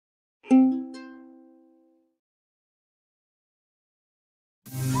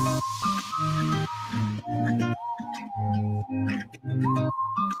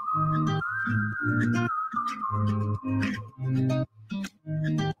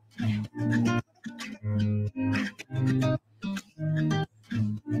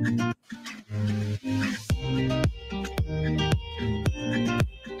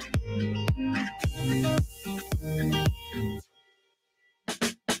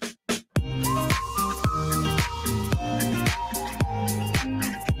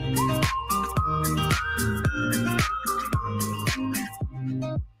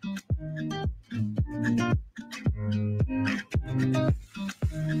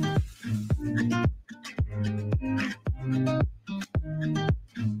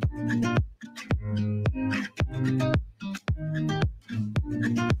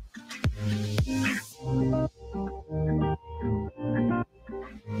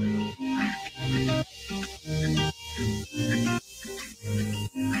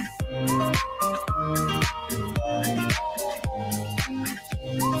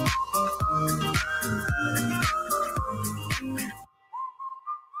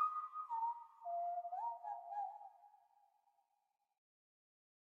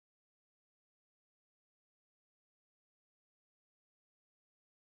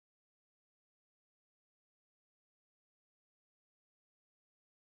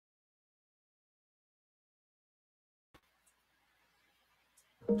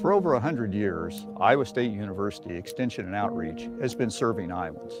For over 100 years, Iowa State University Extension and Outreach has been serving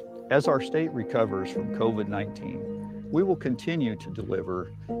Iowans. As our state recovers from COVID-19, we will continue to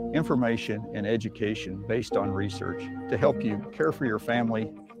deliver information and education based on research to help you care for your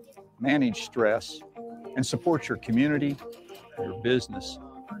family, manage stress, and support your community, your business,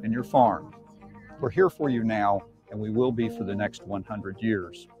 and your farm. We're here for you now, and we will be for the next 100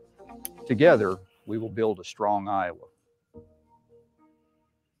 years. Together, we will build a strong Iowa.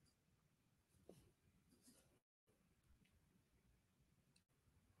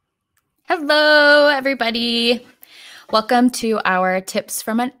 Hello, everybody. Welcome to our Tips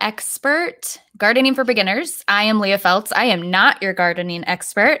from an Expert, Gardening for Beginners. I am Leah Feltz. I am not your gardening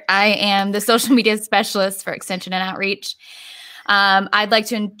expert. I am the social media specialist for Extension and Outreach. I'd like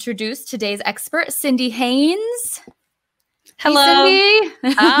to introduce today's expert, Cindy Haynes. Hello. Hey,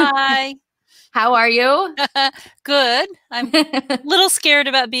 Cindy. Hi. How are you? Good. I'm a little scared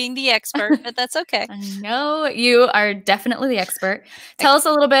about being the expert, but that's okay. I know you are definitely the expert. Tell us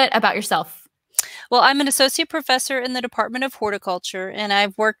a little bit about yourself. Well, I'm an associate professor in the Department of Horticulture, and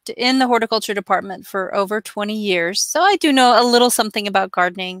I've worked in the horticulture department for over 20 years. So I do know a little something about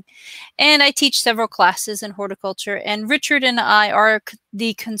gardening, and I teach several classes in horticulture. And Richard and I are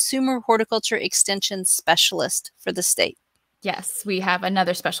the Consumer Horticulture Extension Specialist for the state. Yes, we have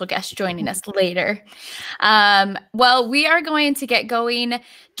another special guest joining us later. Well, we are going to get going.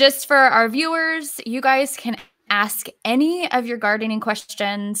 Just for our viewers, you guys can ask any of your gardening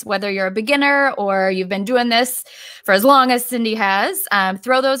questions, whether you're a beginner or you've been doing this for as long as Cindy has.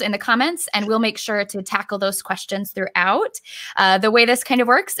 Throw those in the comments and we'll make sure to tackle those questions throughout. The way this kind of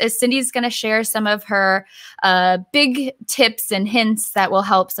works is Cindy's going to share some of her big tips and hints that will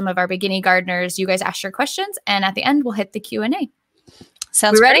help some of our beginning gardeners. You guys ask your questions and at the end we'll hit the Q&A.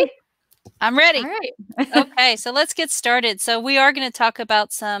 Sounds we ready? Great. I'm ready. All right. Okay, so let's get started. So we are going to talk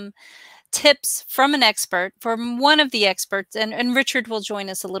about some tips from an expert, from one of the experts, and Richard will join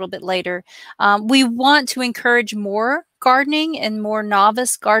us a little bit later. We want to encourage more gardening and more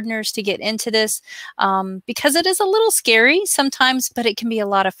novice gardeners to get into this because it is a little scary sometimes, but it can be a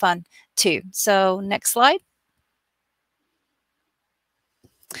lot of fun too. So next slide.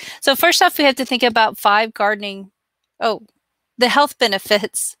 So first off, we have to think about the health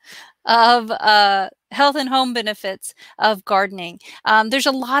benefits of health and home benefits of gardening. There's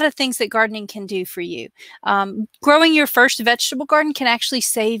a lot of things that gardening can do for you. Growing your first vegetable garden can actually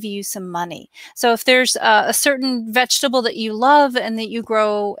save you some money. So if there's a certain vegetable that you love and that you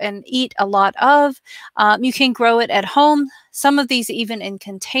grow and eat a lot of, you can grow it at home. Some of these even in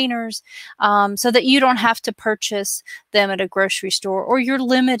containers so that you don't have to purchase them at a grocery store, or you're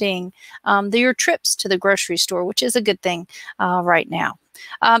limiting your trips to the grocery store, which is a good thing right now.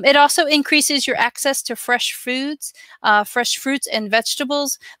 It also increases your access to fresh fruits and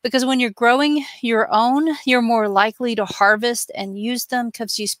vegetables, because when you're growing your own, you're more likely to harvest and use them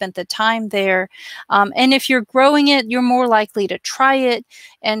because you spent the time there. And if you're growing it, you're more likely to try it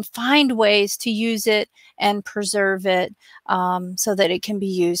and find ways to use it and preserve it so that it can be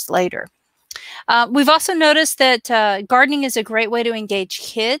used later. We've also noticed that gardening is a great way to engage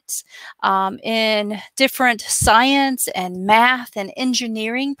kids in different science and math and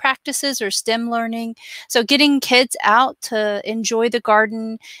engineering practices or STEM learning. So getting kids out to enjoy the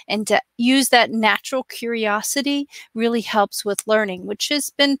garden and to use that natural curiosity really helps with learning, which has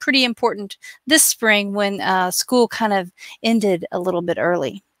been pretty important this spring when school kind of ended a little bit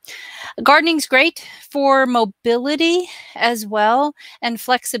early. Gardening's great for mobility as well and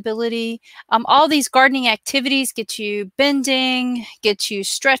flexibility. All these gardening activities get you bending, get you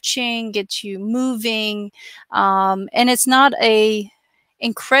stretching, get you moving, and it's not a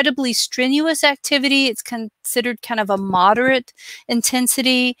incredibly strenuous activity. It's considered kind of a moderate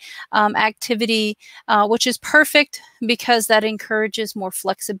intensity activity, which is perfect because that encourages more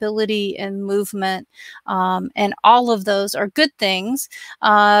flexibility and movement. And all of those are good things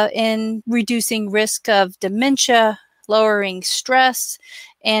in reducing risk of dementia, lowering stress,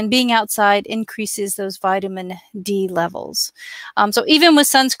 and being outside increases those vitamin D levels. So even with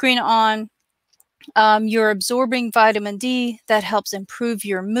sunscreen on, you're absorbing vitamin D. That helps improve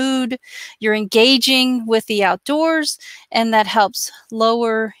your mood. You're engaging with the outdoors, and that helps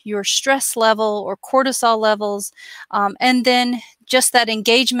lower your stress level or cortisol levels. And then just that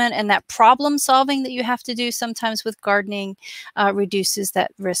engagement and that problem solving that you have to do sometimes with gardening reduces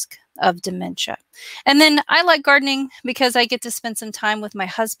that risk of dementia. And then I like gardening because I get to spend some time with my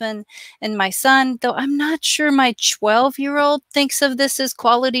husband and my son, though I'm not sure my 12-year-old thinks of this as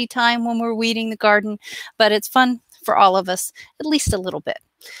quality time when we're weeding the garden, but it's fun for all of us, at least a little bit.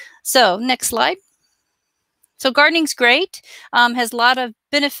 So next slide. So gardening's great, has a lot of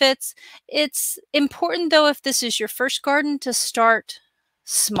benefits. It's important, though, if this is your first garden, to start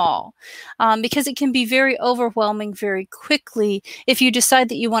small, because it can be very overwhelming very quickly if you decide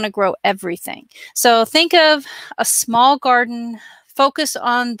that you want to grow everything. So think of a small garden. Focus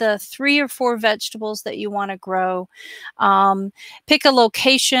on the 3 or 4 vegetables that you want to grow. Pick a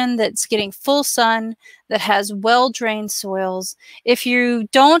location that's getting full sun, that has well-drained soils. If you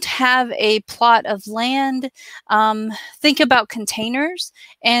don't have a plot of land, think about containers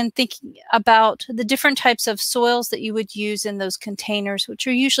and think about the different types of soils that you would use in those containers, which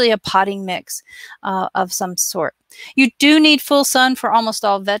are usually a potting mix of some sort. You do need full sun for almost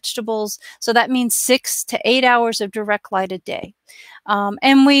all vegetables, so that means 6 to 8 hours of direct light a day.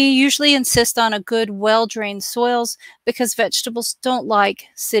 And we usually insist on a good, well-drained soils because vegetables don't like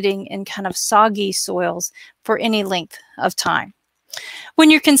sitting in kind of soggy soils for any length of time. When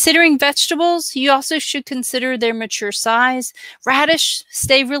you're considering vegetables, you also should consider their mature size. Radish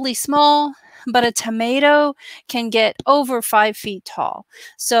stay really small, but a tomato can get over 5 feet tall.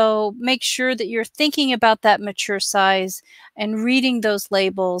 So make sure that you're thinking about that mature size and reading those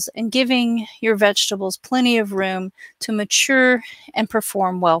labels and giving your vegetables plenty of room to mature and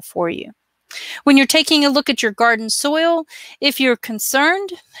perform well for you. When you're taking a look at your garden soil, if you're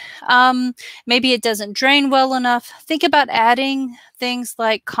concerned, maybe it doesn't drain well enough, think about adding things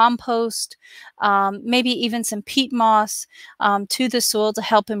like compost, maybe even some peat moss to the soil to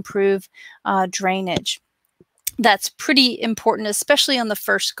help improve drainage. That's pretty important, especially on the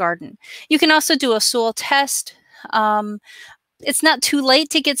first garden. You can also do a soil test. It's not too late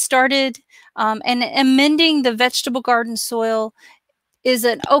to get started, and amending the vegetable garden soil is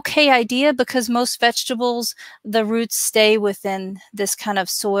an okay idea because most vegetables, the roots stay within this kind of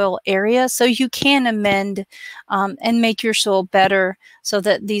soil area. So you can amend and make your soil better so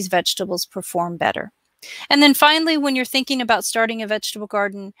that these vegetables perform better. And then finally, when you're thinking about starting a vegetable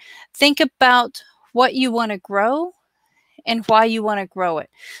garden, think about what you want to grow and why you want to grow it.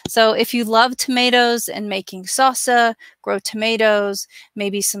 So if you love tomatoes and making salsa, grow tomatoes,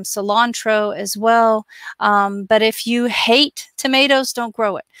 maybe some cilantro as well. But if you hate tomatoes, don't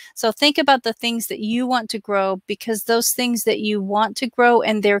grow it. So think about the things that you want to grow, because those things that you want to grow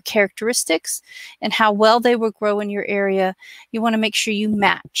and their characteristics and how well they will grow in your area, you want to make sure you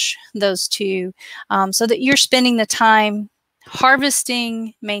match those two so that you're spending the time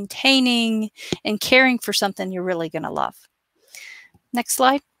harvesting, maintaining, and caring for something you're really going to love. Next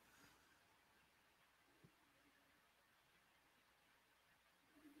slide.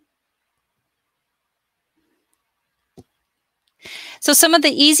 So some of the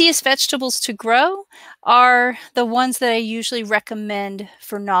easiest vegetables to grow are the ones that I usually recommend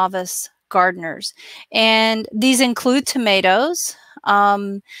for novice gardeners. And these include tomatoes,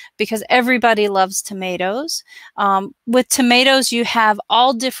 because everybody loves tomatoes. With tomatoes, you have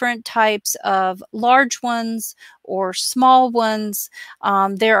all different types of large ones or small ones.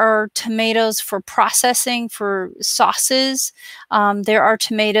 There are tomatoes for processing, for sauces. There are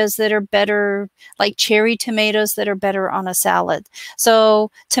tomatoes that are better, like cherry tomatoes, that are better on a salad. So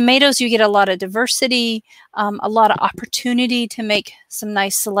tomatoes, you get a lot of diversity, a lot of opportunity to make some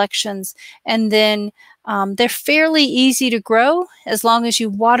nice selections. And then they're fairly easy to grow as long as you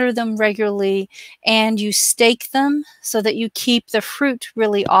water them regularly and you stake them so that you keep the fruit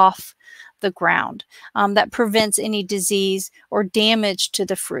really off the ground. That prevents any disease or damage to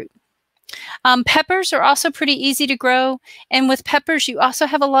the fruit. Peppers are also pretty easy to grow. And with peppers, you also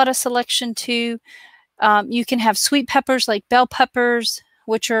have a lot of selection too. You can have sweet peppers like bell peppers,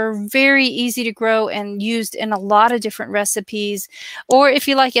 which are very easy to grow and used in a lot of different recipes. Or if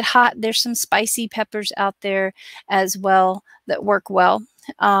you like it hot, there's some spicy peppers out there as well that work well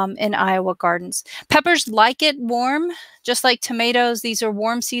in Iowa gardens. Peppers like it warm, just like tomatoes. These are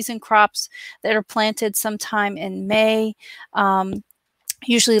warm season crops that are planted sometime in May.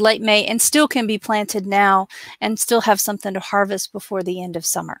 Usually late May, and still can be planted now and still have something to harvest before the end of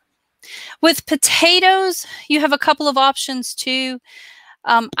summer. With potatoes, you have a couple of options too.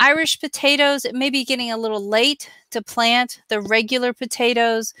 Irish potatoes, it may be getting a little late to plant the regular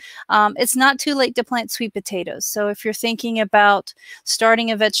potatoes. It's not too late to plant sweet potatoes. So if you're thinking about starting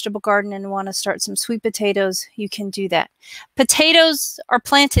a vegetable garden and want to start some sweet potatoes, you can do that. Potatoes are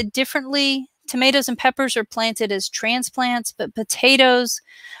planted differently. Tomatoes and peppers are planted as transplants, but potatoes,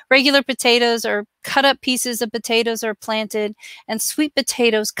 regular potatoes, or cut up pieces of potatoes are planted, and sweet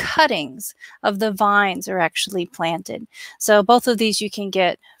potatoes, cuttings of the vines, are actually planted. So both of these you can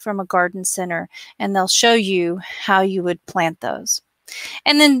get from a garden center, and they'll show you how you would plant those.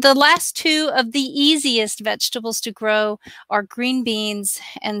 And then the last two of the easiest vegetables to grow are green beans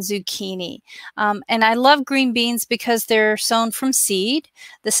and zucchini. And I love green beans because they're sown from seed.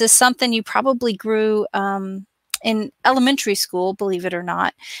 This is something you probably grew in elementary school, believe it or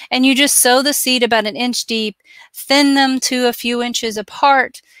not. And you just sow the seed about 1 inch deep, thin them to a few inches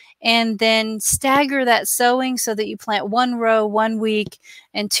apart, and then stagger that sowing so that you plant 1 row 1 week,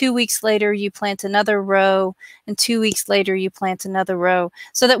 and 2 weeks later you plant another row, and 2 weeks later you plant another row,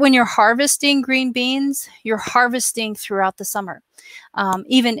 so that when you're harvesting green beans, you're harvesting throughout the summer,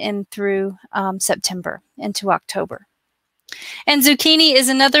 even in through September into October. And zucchini is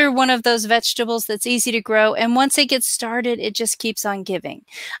another one of those vegetables that's easy to grow. And once it gets started, it just keeps on giving.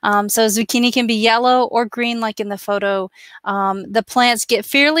 So zucchini can be yellow or green, like in the photo. The plants get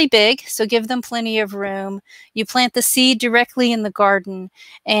fairly big, so give them plenty of room. You plant the seed directly in the garden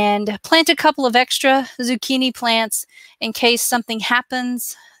and plant a couple of extra zucchini plants in case something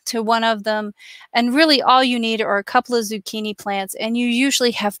happens to one of them. And really all you need are a couple of zucchini plants, and you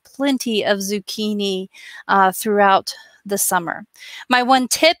usually have plenty of zucchini throughout the summer. My one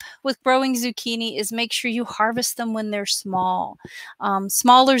tip with growing zucchini is make sure you harvest them when they're small.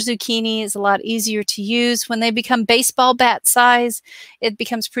 Smaller zucchini is a lot easier to use. When they become baseball bat size, it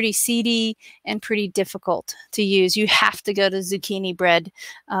becomes pretty seedy and pretty difficult to use. You have to go to zucchini bread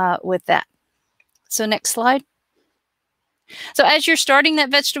with that. So next slide. So as you're starting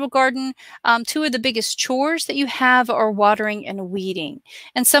that vegetable garden, two of the biggest chores that you have are watering and weeding.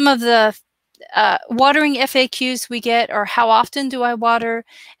 And some of the watering FAQs we get are, how often do I water?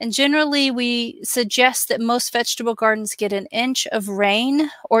 And generally we suggest that most vegetable gardens get 1 inch of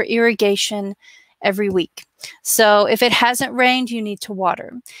rain or irrigation every week. So if it hasn't rained, you need to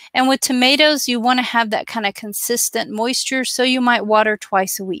water. And with tomatoes, you want to have that kind of consistent moisture, so you might water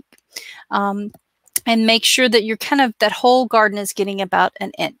twice a week. And make sure that you're that whole garden is getting about 1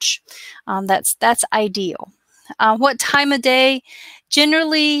 inch. That's ideal. What time of day?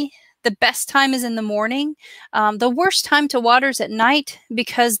 Generally, the best time is in the morning. The worst time to water is at night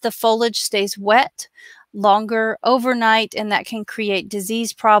because the foliage stays wet longer overnight, and that can create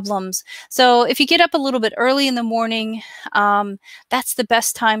disease problems. So if you get up a little bit early in the morning, that's the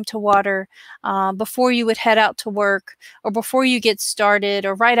best time to water, before you would head out to work, or before you get started,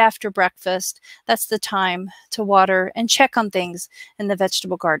 or right after breakfast. That's the time to water and check on things in the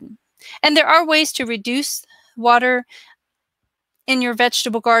vegetable garden. And there are ways to reduce water in your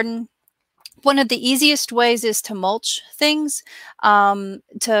vegetable garden. One of the easiest ways is to mulch things,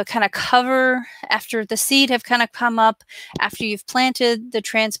 to kind of cover after the seed have kind of come up, after you've planted the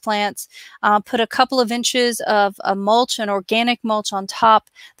transplants. Put a couple of inches of a mulch, an organic mulch, on top.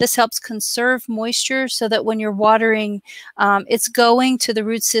 This helps conserve moisture so that when you're watering, it's going to the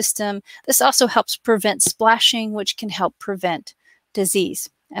root system. This also helps prevent splashing, which can help prevent disease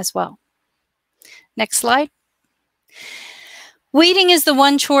as well. Next slide. Weeding is the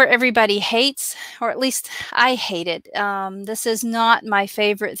one chore everybody hates, or at least I hate it. This is not my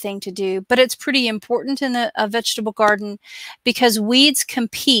favorite thing to do, but it's pretty important in a vegetable garden because weeds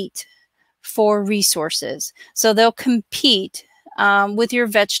compete for resources. So they'll compete with your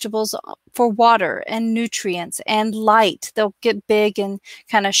vegetables for water and nutrients and light. They'll get big and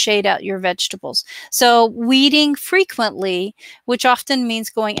kind of shade out your vegetables. So weeding frequently, which often means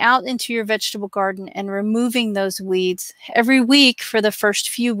going out into your vegetable garden and removing those weeds every week for the first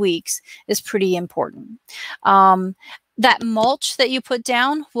few weeks, is pretty important. That mulch that you put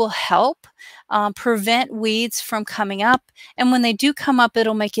down will help prevent weeds from coming up. And when they do come up,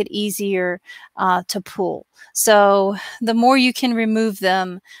 it'll make it easier to pull. So the more you can remove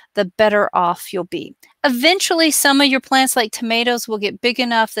them, the better off you'll be. Eventually, some of your plants like tomatoes will get big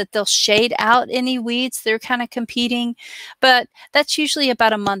enough that they'll shade out any weeds they're kind of competing. But that's usually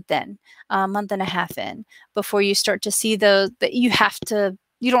about a month in, a month and a half in, before you start to see those that you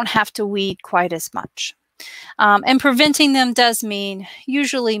don't have to weed quite as much. And preventing them does mean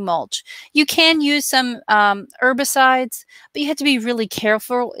usually mulch. You can use some herbicides, but you have to be really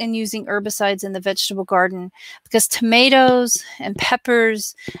careful in using herbicides in the vegetable garden because tomatoes and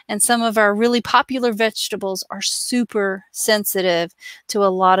peppers and some of our really popular vegetables are super sensitive to a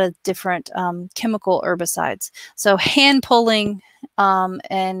lot of different chemical herbicides. So hand pulling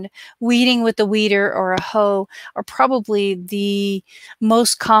and weeding with a weeder or a hoe are probably the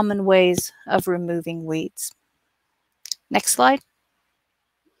most common ways of removing weeds. Next slide.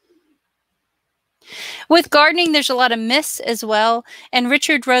 With gardening, there's a lot of myths as well. And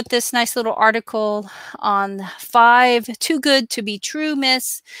Richard wrote this nice little article on 5 too good to be true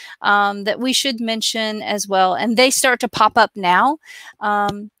myths that we should mention as well. And they start to pop up now.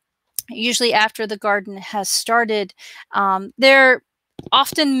 Usually after the garden has started. They're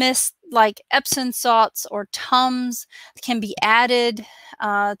Often missed, like Epsom salts or Tums, can be added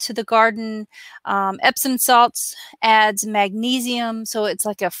to the garden. Epsom salts adds magnesium, so it's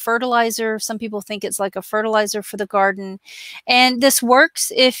like a fertilizer. Some people think it's like a fertilizer for the garden. And this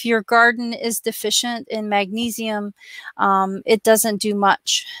works if your garden is deficient in magnesium. It doesn't do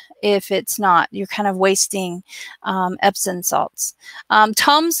much if it's not. You're kind of wasting Epsom salts.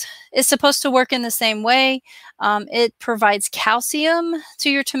 Tums is supposed to work in the same way. It provides calcium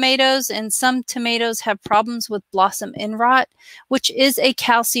to your tomatoes, and some tomatoes have problems with blossom end rot, which is a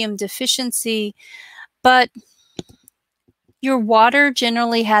calcium deficiency, but your water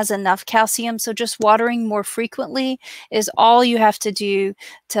generally has enough calcium, so just watering more frequently is all you have to do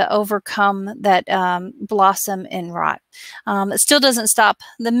to overcome that blossom end rot. It still doesn't stop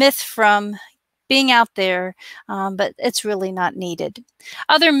the myth from being out there, but it's really not needed.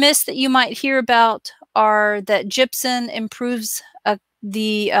 Other myths that you might hear about are that gypsum improves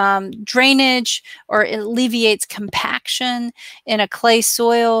the drainage, or it alleviates compaction in a clay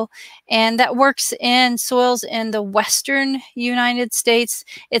soil, and that works in soils in the western United States.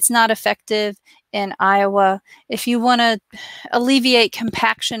 It's not effective in Iowa. If you want to alleviate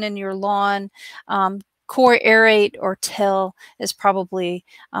compaction in your lawn, core aerate or till is probably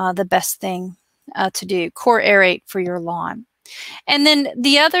the best thing to do. Core aerate for your lawn. And then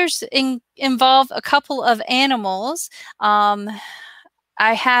the others involve a couple of animals.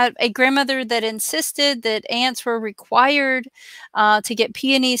 I had a grandmother that insisted that ants were required to get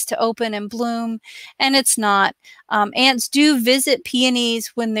peonies to open and bloom, and it's not. Ants do visit peonies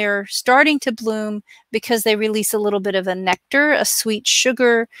when they're starting to bloom because they release a little bit of a nectar, a sweet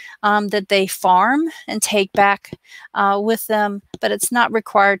sugar that they farm and take back with them, but it's not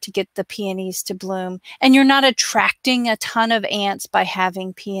required to get the peonies to bloom. And you're not attracting a ton of ants by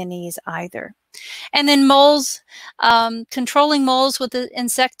having peonies either. And then moles, controlling moles with the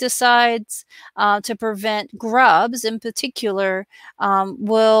insecticides to prevent grubs in particular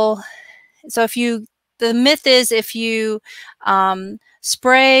will, so if you, the myth is if you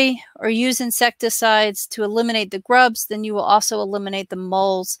spray or use insecticides to eliminate the grubs, then you will also eliminate the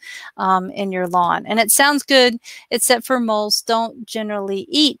moles in your lawn. And it sounds good, except for moles don't generally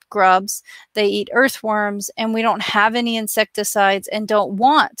eat grubs. They eat earthworms, and we don't have any insecticides and don't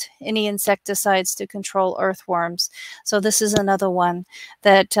want any insecticides to control earthworms. So this is another one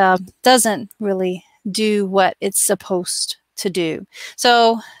that doesn't really do what it's supposed to do.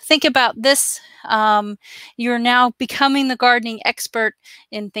 So think about this. You're now becoming the gardening expert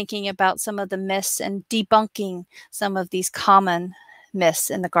in thinking about some of the myths and debunking some of these common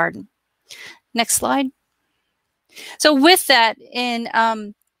myths in the garden. Next slide. So with that,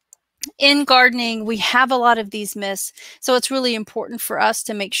 in gardening, we have a lot of these myths, so it's really important for us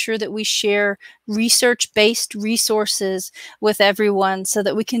to make sure that we share research-based resources with everyone so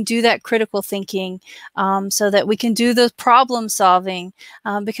that we can do that critical thinking, so that we can do the problem solving,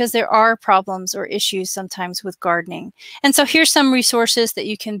 because there are problems or issues sometimes with gardening. And so here's some resources that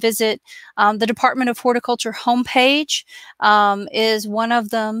you can visit. The Department of Horticulture homepage is one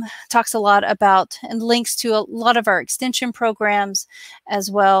of them, talks a lot about and links to a lot of our extension programs as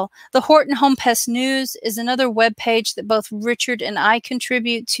well. The Horton Home Pest News is another web page that both Richard and I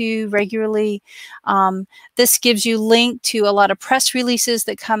contribute to regularly. This gives you link to a lot of press releases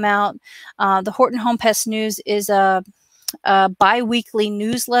that come out. The Horton Home Pest News is a bi-weekly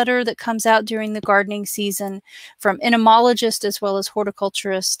newsletter that comes out during the gardening season from entomologists as well as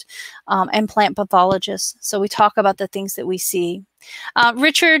horticulturists and plant pathologists. So we talk about the things that we see.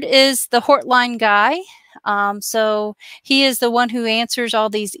 Richard is the Hortline guy. So he is the one who answers all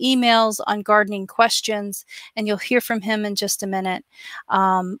these emails on gardening questions, and you'll hear from him in just a minute.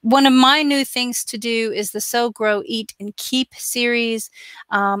 One of my new things to do is the Sow, Grow, Eat, and Keep series.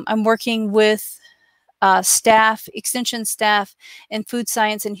 I'm working with staff, extension staff in food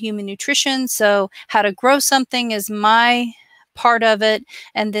science and human nutrition. So how to grow something is my part of it,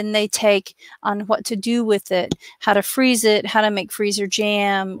 and then they take on what to do with it, how to freeze it, how to make freezer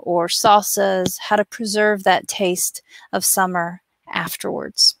jam or salsas, how to preserve that taste of summer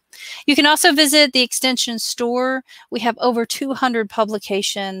afterwards. You can also visit the Extension store. We have over 200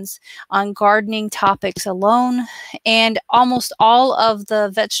 publications on gardening topics alone, and almost all of the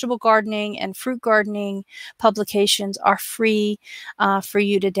vegetable gardening and fruit gardening publications are free for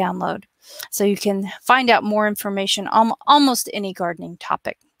you to download. So you can find out more information on almost any gardening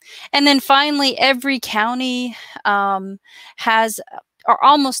topic. And then finally, every county has or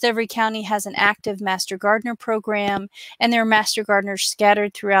almost every county has an active Master Gardener program, and there are Master Gardeners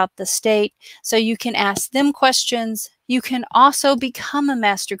scattered throughout the state. So you can ask them questions. You can also become a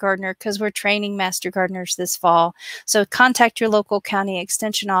Master Gardener because we're training Master Gardeners this fall. So contact your local county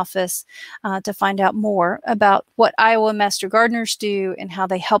extension office to find out more about what Iowa Master Gardeners do and how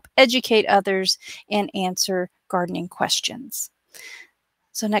they help educate others and answer gardening questions.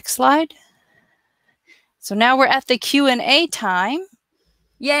 So next slide. So now we're at the Q&A time.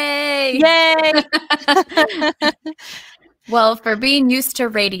 Yay! Yay! Well, for being used to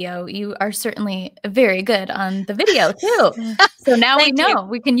radio, you are certainly very good on the video too. So now we know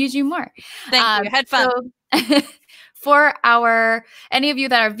we can use you more. Thank you. Had fun. So for any of you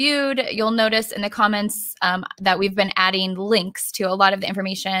that are viewed, you'll notice in the comments that we've been adding links to a lot of the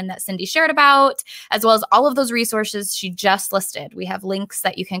information that Cindy shared about, as well as all of those resources she just listed. We have links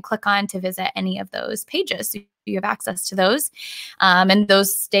that you can click on to visit any of those pages. So you have access to those, and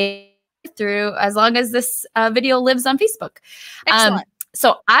those stay through as long as this video lives on Facebook. Excellent.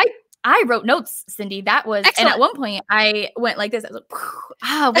 So I wrote notes, Cindy. That was, Excellent. And at one point I went like this. I was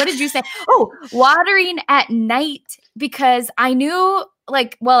like, what did you say? Oh, watering at night, because I knew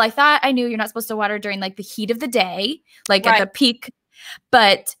I thought I knew you're not supposed to water during like the heat of the day, like at the peak,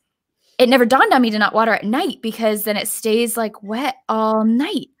 but it never dawned on me to not water at night because then it stays like wet all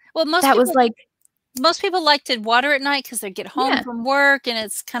night. Well, most people like to water at night because they get home from work and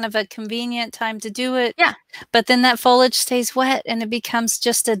it's kind of a convenient time to do it. Yeah. But then that foliage stays wet and it becomes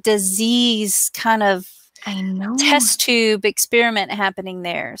just a disease kind of test tube experiment happening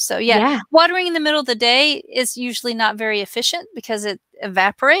there. So watering in the middle of the day is usually not very efficient because it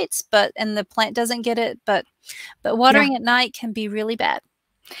evaporates, and the plant doesn't get it. But watering at night can be really bad.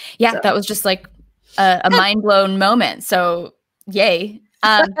 Yeah, that was just like a mind blown moment. So yay.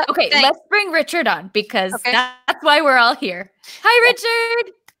 Okay, let's bring Richard on because that's why we're all here. Hi,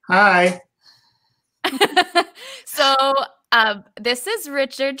 Richard. Hi. So this is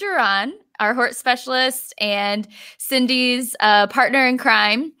Richard Duran, our hort specialist and Cindy's partner in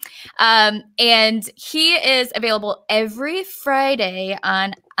crime. And he is available every Friday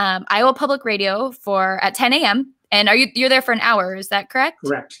on Iowa Public Radio at 10 a.m. And you're there for an hour, is that correct?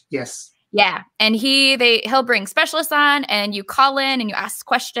 Correct, yes. Yeah, and he'll bring specialists on, and you call in and you ask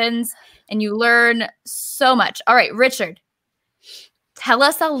questions, and you learn so much. All right, Richard, tell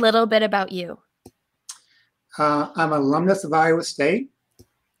us a little bit about you. I'm an alumnus of Iowa State.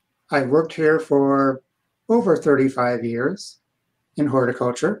 I've worked here for over 35 years in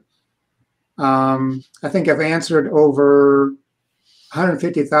horticulture. I think I've answered over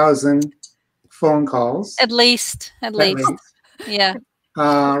 150,000 phone calls. At least. Yeah.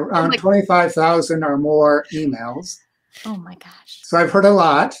 Around 25,000 or more emails. Oh my gosh. So I've heard a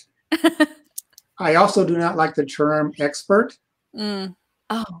lot. I also do not like the term expert.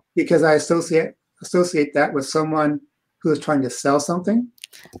 Because I associate that with someone who is trying to sell something.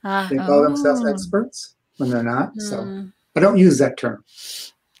 They call themselves experts when they're not. So I don't use that term.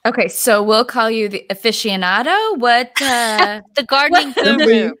 Okay, so we'll call you the aficionado. What the gardening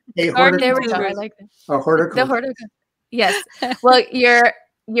guru. There we go. I like that. A horticulture. The horticulture. Yes. Well, you're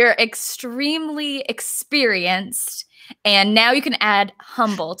extremely experienced, and now you can add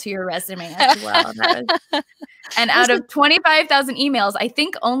humble to your resume as well. And out of 25,000 emails, I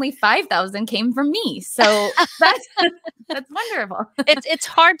think only 5,000 came from me. So that's wonderful. It's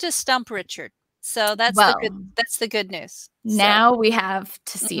hard to stump Richard. So that's the good news. Now we have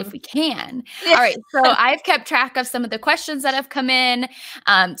to see if we can. All right. So I've kept track of some of the questions that have come in.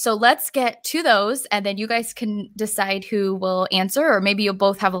 So let's get to those, and then you guys can decide who will answer, or maybe you'll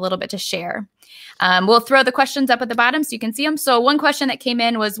both have a little bit to share. We'll throw the questions up at the bottom so you can see them. So one question that came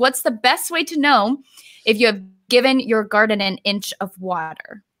in was, what's the best way to know if you have given your garden an inch of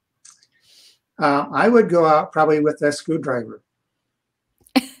water? I would go out probably with a screwdriver.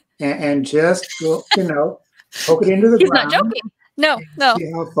 And just go, poke it into the ground. He's not joking. No.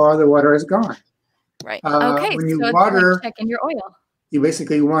 See how far the water has gone. Right. Okay. When you so water, it's like checking your oil. You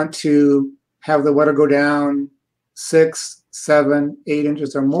basically want to have the water go down 6, 7, 8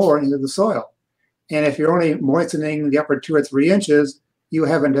 inches or more into the soil. And if you're only moistening the upper 2 or 3 inches, you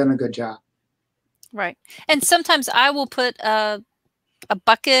haven't done a good job. Right. And sometimes I will put a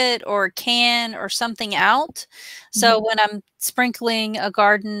bucket or a can or something out. So when I'm sprinkling a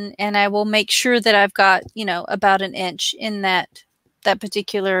garden, and I will make sure that I've got, about an inch in that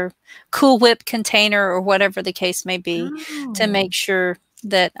particular Cool Whip container or whatever the case may be, to make sure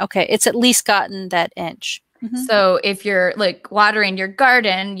that, it's at least gotten that inch. So if you're watering your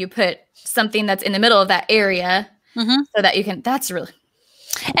garden, you put something that's in the middle of that area so that you can, that's really,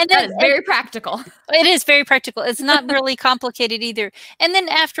 And that is very practical. It is very practical. It's not really complicated either. And then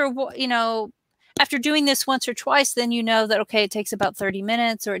after, you know, after doing this once or twice, then you know that, okay, it takes about 30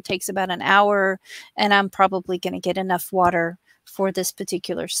 minutes or it takes about an hour, and I'm probably going to get enough water for this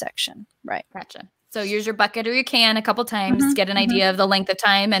particular section. Right. Gotcha. So use your bucket or your can a couple times, get an idea of the length of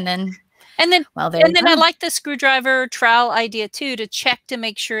time, and then I like the screwdriver trowel idea too, to check to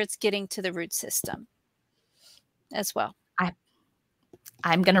make sure it's getting to the root system as well.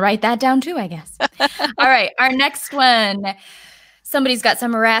 I'm going to write that down too, I guess. All right. Our next one. Somebody's got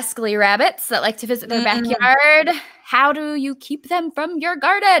some rascally rabbits that like to visit their backyard. How do you keep them from your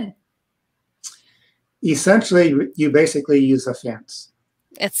garden? Essentially, you basically use a fence.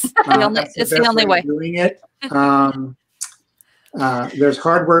 It's the only way. Doing it. There's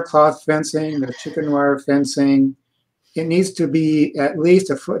hardware cloth fencing, there's chicken wire fencing. It needs to be at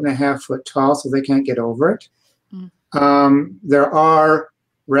least 1.5 foot tall so they can't get over it. There are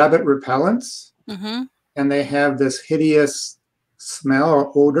rabbit repellents, and they have this hideous smell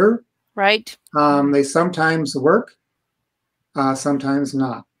or odor. Right. They sometimes work, sometimes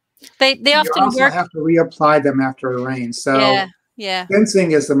not. They often also work. Have to reapply them after a rain. So yeah,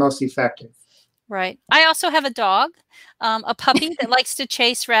 fencing is the most effective. Right. I also have a dog, a puppy that likes to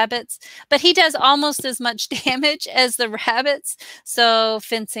chase rabbits, but he does almost as much damage as the rabbits. So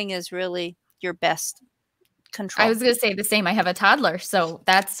fencing is really your best control. I was going to say the same. I have a toddler, so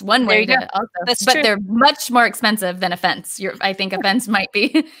that's one way to also. That's but true. They're much more expensive than a fence. I think a fence might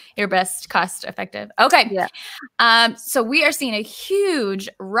be your best cost effective. Okay. Yeah. So we are seeing a huge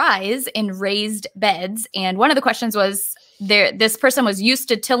rise in raised beds, and one of the questions was this person was used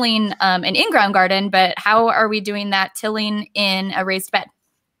to tilling an in-ground garden, but how are we doing that tilling in a raised bed?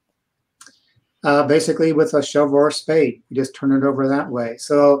 Basically with a shovel or spade, you just turn it over that way.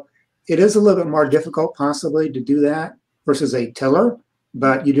 So it is a little bit more difficult possibly to do that versus a tiller,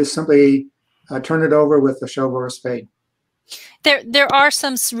 but you just simply turn it over with a shovel or a spade. There are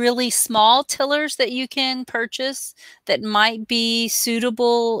some really small tillers that you can purchase that might be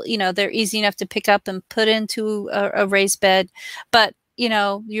suitable. You know, they're easy enough to pick up and put into a raised bed. But, you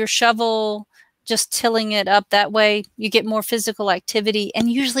know, your shovel, just tilling it up that way, you get more physical activity,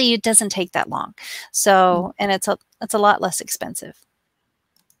 and usually it doesn't take that long. So, and it's a lot less expensive.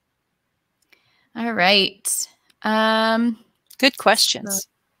 All right. Good questions.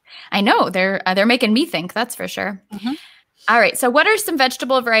 I know they're making me think, that's for sure. All right. So what are some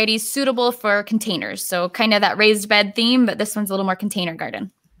vegetable varieties suitable for containers? So kind of that raised bed theme, but this one's a little more container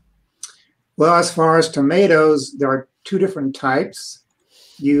garden. Well, as far as tomatoes, there are 2 different types.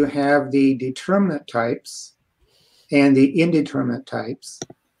 You have the determinate types and the indeterminate types.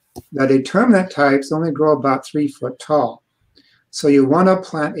 The determinate types only grow about 3 foot tall. So you want to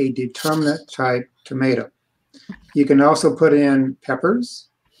plant a determinate type tomato. You can also put in peppers.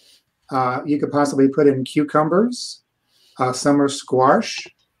 You could possibly put in cucumbers, summer squash,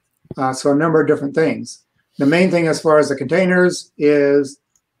 so a number of different things. The main thing as far as the containers is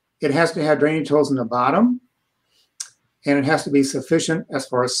it has to have drainage holes in the bottom, and it has to be sufficient as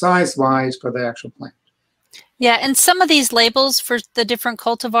far as size-wise for the actual plant. Yeah, and some of these labels for the different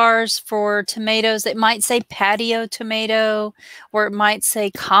cultivars for tomatoes, it might say patio tomato, or it might say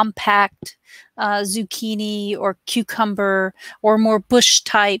compact zucchini or cucumber, or more bush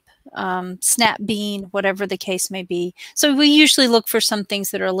type snap bean, whatever the case may be. So we usually look for some things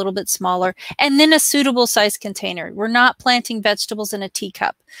that are a little bit smaller, and then a suitable size container. We're not planting vegetables in a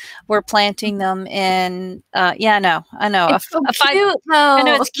teacup. We're planting them in, yeah, I know. It's so cute, though. I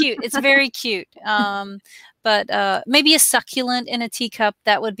know, it's cute. It's very cute. But maybe a succulent in a teacup,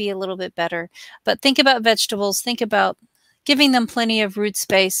 that would be a little bit better. But think about vegetables. Think about giving them plenty of root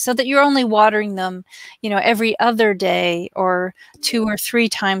space so that you're only watering them, you know, every other day or 2 or 3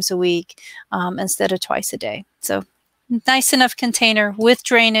 times a week instead of twice a day. So nice enough container with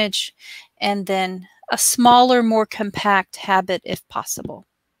drainage, and then a smaller, more compact habit if possible.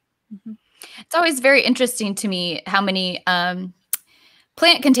 It's always very interesting to me how many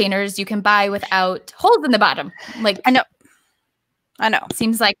plant containers you can buy without holes in the bottom. Like, I know.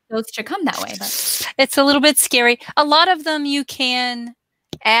 Seems like those should come that way, but it's a little bit scary. A lot of them you can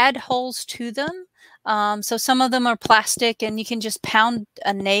add holes to them. So some of them are plastic, and you can just pound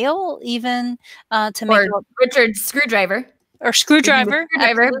a nail even to make Richard's screwdriver. Or screwdriver.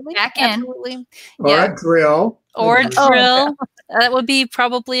 Back in. Absolutely. Or a drill. Or a drill. That would be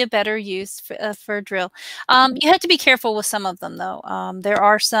probably a better use for a drill. You have to be careful with some of them, though. There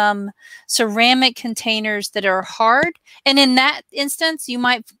are some ceramic containers that are hard. And in that instance, you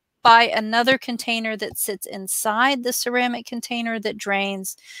might buy another container that sits inside the ceramic container that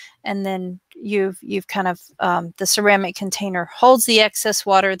drains, and then you've kind of the ceramic container holds the excess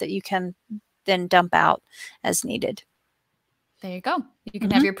water that you can then dump out as needed. There you go. You can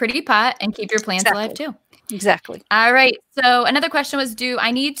have your pretty pot and keep your plants alive too. Exactly. All right. So another question was, do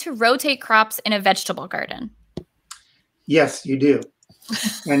I need to rotate crops in a vegetable garden? Yes, you do.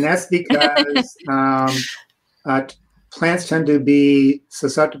 And that's because plants tend to be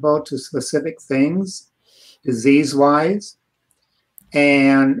susceptible to specific things, disease-wise.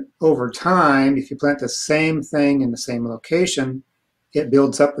 And over time, if you plant the same thing in the same location, it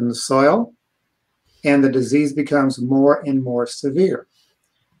builds up in the soil, and the disease becomes more and more severe.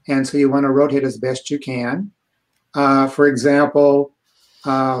 And so you want to rotate as best you can. For example,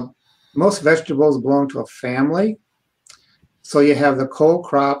 most vegetables belong to a family. So you have the cold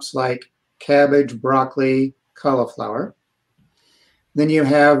crops like cabbage, broccoli, cauliflower. Then you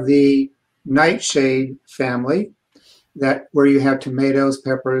have the nightshade family, where you have tomatoes,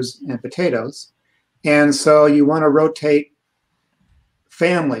 peppers, and potatoes. And so you want to rotate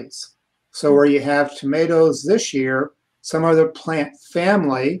families. So where you have tomatoes this year, some other plant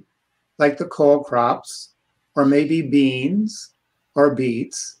family, like the cold crops, or maybe beans or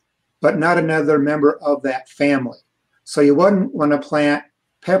beets, but not another member of that family. So you wouldn't want to plant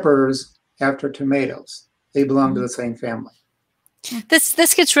peppers after tomatoes. They belong to the same family.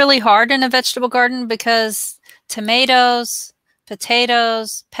 This gets really hard in a vegetable garden because tomatoes,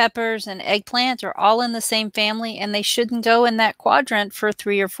 potatoes, peppers, and eggplant are all in the same family, and they shouldn't go in that quadrant for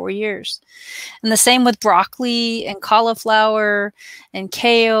 3 or 4 years. And the same with broccoli and cauliflower and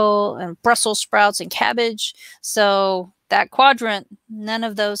kale and Brussels sprouts and cabbage. So that quadrant, none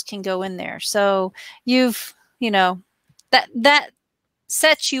of those can go in there. So that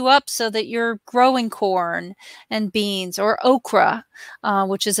sets you up so that you're growing corn and beans or okra,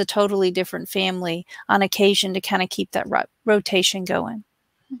 which is a totally different family, on occasion to kind of keep that rotation going.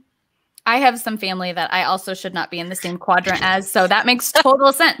 I have some family that I also should not be in the same quadrant as, so that makes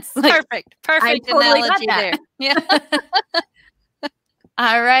total sense. Perfect I totally analogy there. Yeah.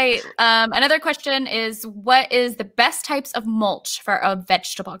 All right. Another question is, what is the best types of mulch for a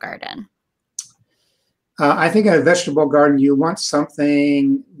vegetable garden? I think in a vegetable garden, you want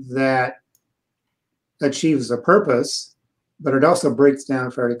something that achieves a purpose, but it also breaks down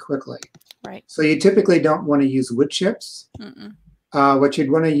fairly quickly. Right. So you typically don't want to use wood chips. What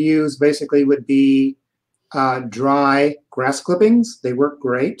you'd want to use basically would be dry grass clippings. They work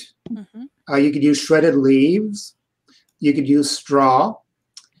great. You could use shredded leaves. You could use straw.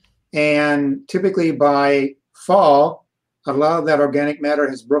 And typically by fall, a lot of that organic matter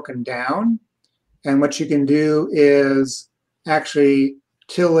has broken down. And what you can do is actually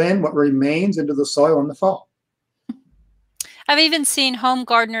till in what remains into the soil in the fall. I've even seen home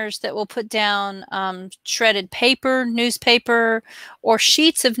gardeners that will put down shredded paper, newspaper, or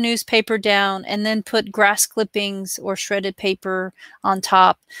sheets of newspaper down, and then put grass clippings or shredded paper on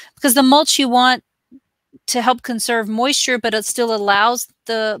top. Because the mulch you want to help conserve moisture, but it still allows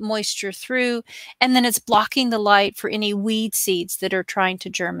the moisture through, and then it's blocking the light for any weed seeds that are trying to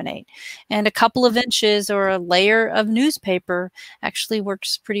germinate. And a couple of inches or a layer of newspaper actually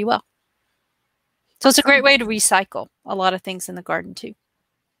works pretty well. So it's a great way to recycle a lot of things in the garden too.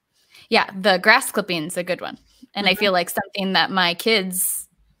 Yeah, the grass clipping's a good one. And I feel like something that my kids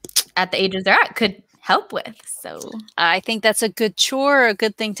at the ages they're at could help with. So I think that's a good chore, a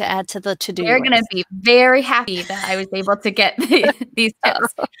good thing to add to the to-do list. They're going to be very happy that I was able to get these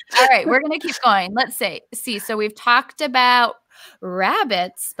tips. All right, we're going to keep going. Let's see. So we've talked about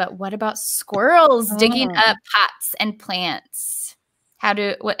rabbits, but what about squirrels digging up pots and plants?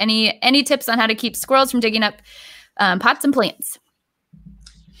 Any tips on how to keep squirrels from digging up pots and plants?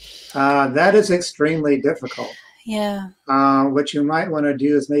 That is extremely difficult. Yeah. What you might want to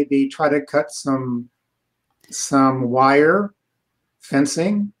do is maybe try to cut some wire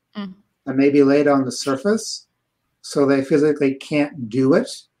fencing and maybe lay it on the surface so they physically can't do it.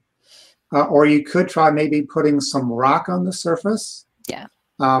 Or you could try maybe putting some rock on the surface. Yeah.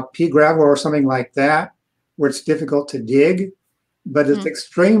 Pea gravel or something like that, where it's difficult to dig, but it's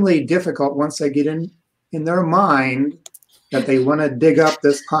extremely difficult once they get in their mind that they want to dig up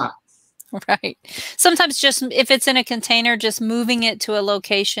this pot. Right. Sometimes just if it's in a container, just moving it to a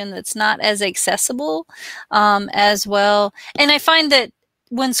location that's not as accessible as well. And I find that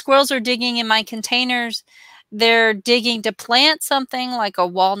when squirrels are digging in my containers, they're digging to plant something like a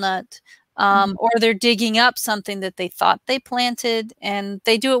walnut, or they're digging up something that they thought they planted, and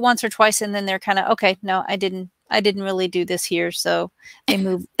they do it once or twice, and then they're kind of, okay, no, I didn't really do this here. So they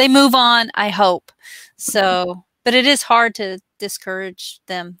move on, I hope. So, but it is hard to discourage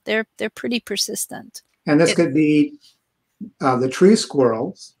them. They're pretty persistent. And this could be the tree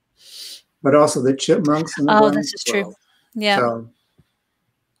squirrels, but also the chipmunks and the ground this is squirrels. True. Yeah. So,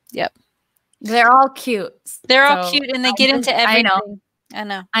 yep. They're all cute. They're all cute, and they get into everything.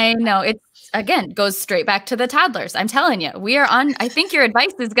 I know. It's, again, goes straight back to the toddlers. I'm telling you, we are on, I think your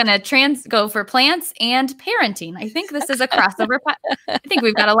advice is going to go for plants and parenting. I think this is a crossover. I think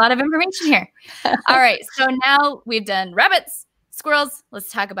we've got a lot of information here. All right. So now we've done rabbits, squirrels.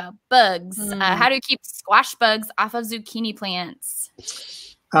 Let's talk about bugs. How do you keep squash bugs off of zucchini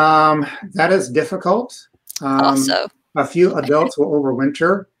plants? That is difficult. Also, a few adults will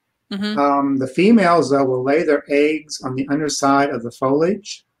overwinter. The females, though, will lay their eggs on the underside of the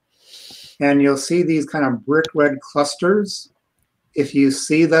foliage, and you'll see these kind of brick red clusters. If you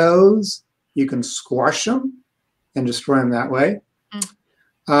see those, you can squash them and destroy them that way.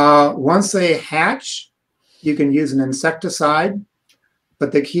 Once they hatch, you can use an insecticide,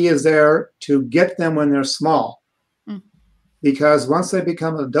 but the key is there to get them when they're small, because once they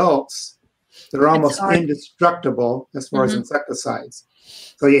become adults, they're almost indestructible as far as insecticides.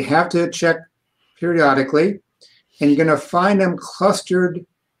 So you have to check periodically, and you're going to find them clustered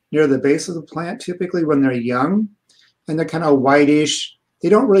near the base of the plant, typically when they're young, and they're kind of whitish. They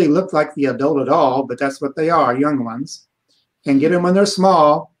don't really look like the adult at all, but that's what they are, young ones. And get them when they're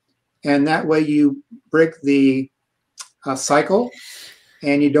small, and that way you break the cycle,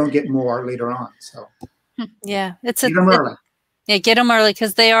 and you don't get more later on. So yeah, get them early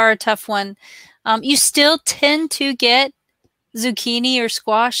because they are a tough one. You still tend to get zucchini or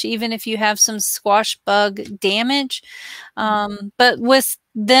squash, even if you have some squash bug damage. But with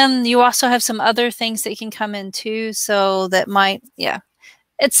them, you also have some other things that can come in too. So that might,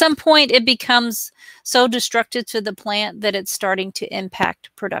 at some point it becomes so destructive to the plant that it's starting to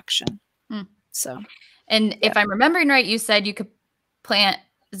impact production. So, and if I'm remembering right, you said you could plant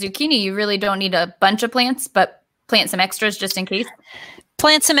zucchini. You really don't need a bunch of plants, but plant some extras just in case.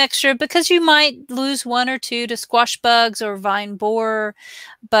 Plant some extra because you might lose one or two to squash bugs or vine borer.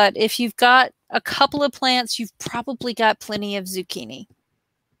 But if you've got a couple of plants, you've probably got plenty of zucchini.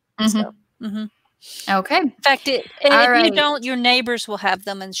 So, okay. In fact, if you don't, your neighbors will have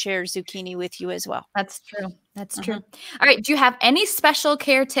them and share zucchini with you as well. That's true. That's true. All right. Do you have any special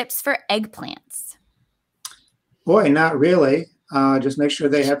care tips for eggplants? Boy, not really. Just make sure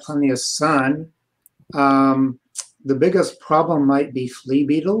they have plenty of sun. The biggest problem might be flea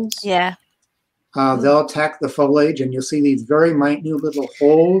beetles. Yeah. They'll attack the foliage, and you'll see these very minute little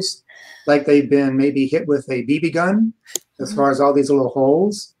holes, like they've been maybe hit with a BB gun, as far as all these little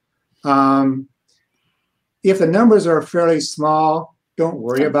holes. If the numbers are fairly small, don't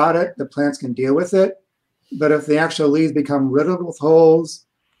worry about it. The plants can deal with it. But if the actual leaves become riddled with holes,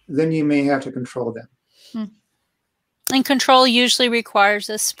 then you may have to control them. And control usually requires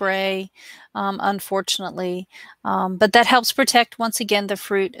a spray, unfortunately. But that helps protect, once again, the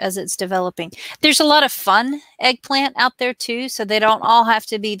fruit as it's developing. There's a lot of fun eggplant out there, too. So they don't all have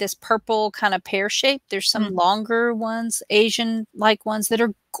to be this purple kind of pear shape. There's some longer ones, Asian-like ones that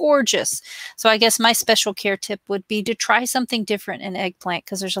are gorgeous. So I guess my special care tip would be to try something different in eggplant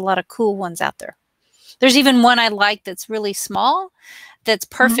because there's a lot of cool ones out there. There's even one I like that's really small that's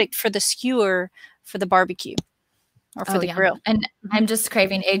perfect for the skewer for the barbecue. Or for the grill. And I'm just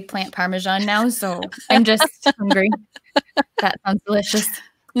craving eggplant parmesan now, so I'm just hungry. That sounds delicious.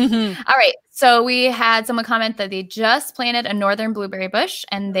 All right. So we had someone comment that they just planted a northern blueberry bush,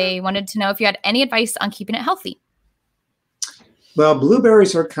 and they wanted to know if you had any advice on keeping it healthy. Well,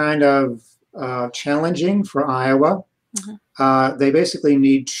 blueberries are kind of challenging for Iowa. They basically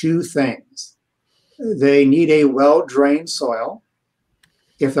need two things. They need a well-drained soil.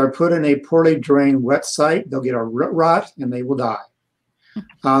 If they're put in a poorly drained wet site, they'll get a root rot and they will die.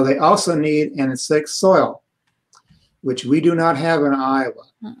 They also need an acidic soil, which we do not have in Iowa.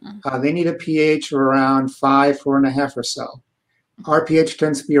 They need a pH of around 5, 4.5 or so. Our pH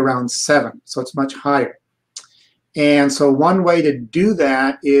tends to be around 7, so it's much higher. And so one way to do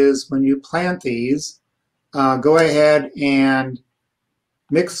that is when you plant these, go ahead and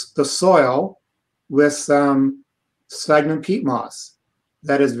mix the soil with some sphagnum peat moss.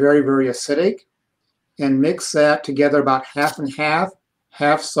 That is very, very acidic, and mix that together about half and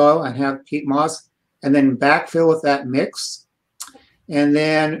half soil and half peat moss, and then backfill with that mix. And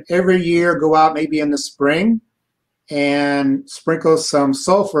then every year go out maybe in the spring and sprinkle some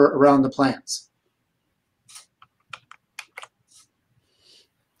sulfur around the plants.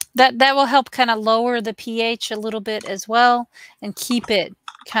 That will help kind of lower the pH a little bit as well and keep it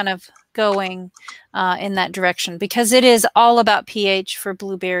kind of going in that direction, because it is all about pH for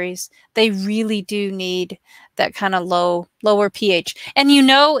blueberries. They really do need that kind of lower pH. And you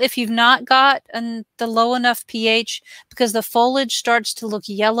know if you've not got the low enough pH, because the foliage starts to look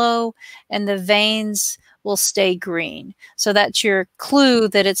yellow and the veins will stay green. So that's your clue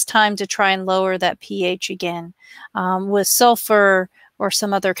that it's time to try and lower that pH again with sulfur or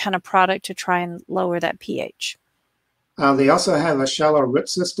some other kind of product to try and lower that pH. They also have a shallow root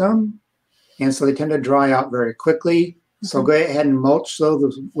system, and so they tend to dry out very quickly. So go ahead and mulch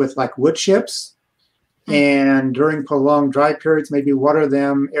those with like wood chips. And during prolonged dry periods, maybe water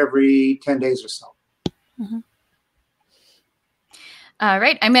them every 10 days or so. All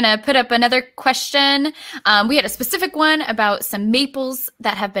right, I'm going to put up another question. We had a specific one about some maples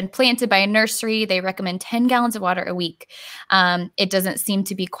that have been planted by a nursery. They recommend 10 gallons of water a week. It doesn't seem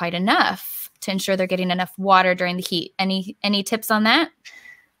to be quite enough to ensure they're getting enough water during the heat. Any tips on that?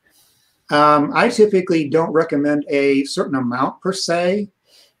 I typically don't recommend a certain amount per se,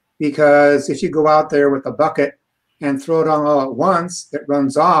 because if you go out there with a bucket and throw it on all at once, it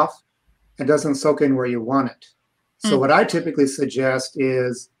runs off and doesn't soak in where you want it. So what I typically suggest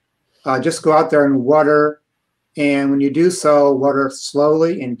is just go out there and water. And when you do so, water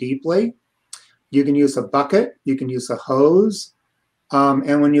slowly and deeply. You can use a bucket. You can use a hose.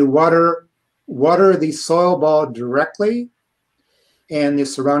 And when you water the soil ball directly and the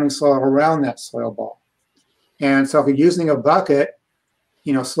surrounding soil around that soil ball. And so if you're using a bucket,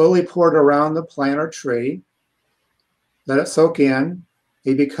 slowly pour it around the plant or tree. Let it soak in.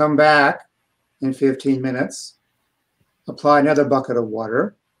 Maybe come back in 15 minutes. Apply another bucket of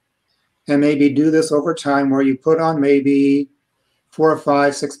water, and maybe do this over time where you put on maybe 4 or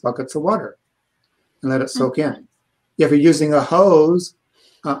 5, 6 buckets of water and let it soak in. If you're using a hose,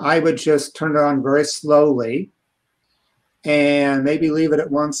 I would just turn it on very slowly and maybe leave it at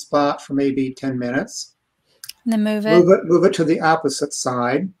one spot for maybe 10 minutes. And then move it to the opposite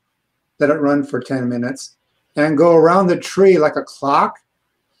side, let it run for 10 minutes, and go around the tree like a clock,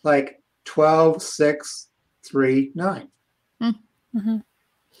 like 12, 6, 3, 9.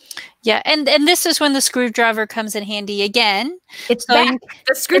 Yeah, and this is when the screwdriver comes in handy again. It's so back.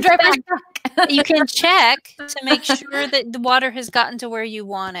 The screwdriver is back. You can check to make sure that the water has gotten to where you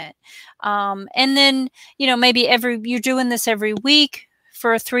want it. And then, maybe you're doing this every week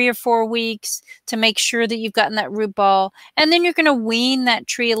for 3 or 4 weeks to make sure that you've gotten that root ball. And then you're going to wean that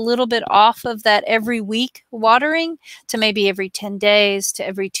tree a little bit off of that every week watering to maybe every 10 days to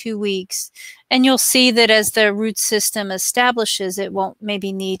every 2 weeks. And you'll see that as the root system establishes, it won't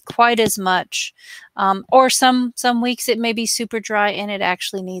maybe need quite as much. Or some weeks it may be super dry and it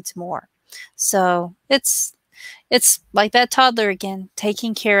actually needs more. So it's like that toddler again,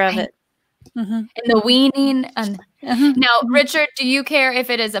 taking care of it. And the weaning. Now, Richard, do you care if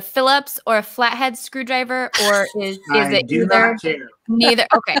it is a Phillips or a flathead screwdriver, or is it do either? Not care. Neither.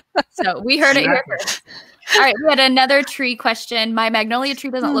 Okay, so we heard it here first. All right, we had another tree question. My magnolia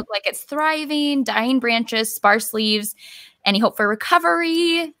tree doesn't look like it's thriving. Dying branches, sparse leaves. Any hope for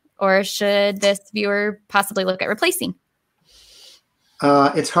recovery, or should this viewer possibly look at replacing?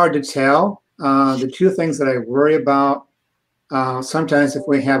 It's hard to tell. The two things that I worry about. Sometimes if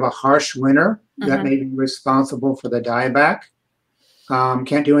we have a harsh winter, that may be responsible for the dieback.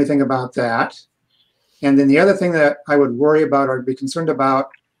 Can't do anything about that. And then the other thing that I would worry about or be concerned about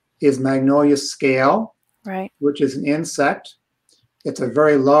is magnolia scale, which is an insect. It's a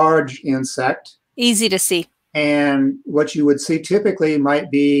very large insect. Easy to see. And what you would see typically might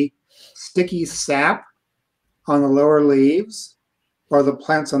be sticky sap on the lower leaves or the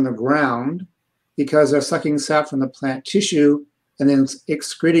plants on the ground, because they're sucking sap from the plant tissue and then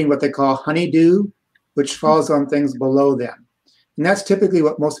excreting what they call honeydew, which falls on things below them. And that's typically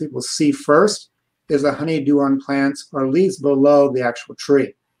what most people see first, is the honeydew on plants or leaves below the actual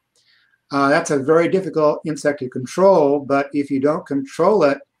tree. That's a very difficult insect to control, but if you don't control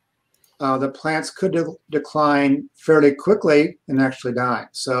it, the plants could decline fairly quickly and actually die.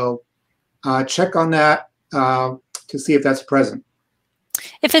 So check on that to see if that's present.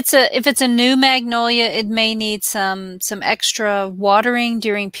 If it's a new magnolia, it may need some extra watering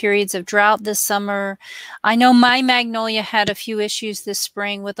during periods of drought this summer. I know my magnolia had a few issues this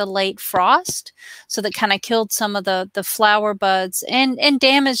spring with a late frost, so that kind of killed some of the flower buds and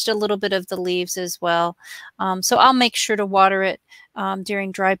damaged a little bit of the leaves as well. So I'll make sure to water it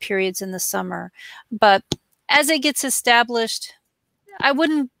during dry periods in the summer. But as it gets established, I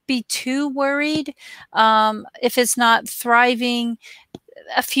wouldn't be too worried if it's not thriving.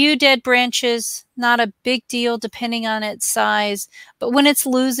 A few dead branches, not a big deal depending on its size. But when it's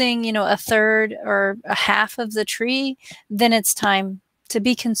losing, a third or a half of the tree, then it's time to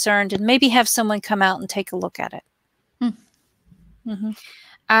be concerned and maybe have someone come out and take a look at it.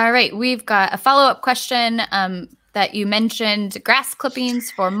 All right, we've got a follow-up question that you mentioned, grass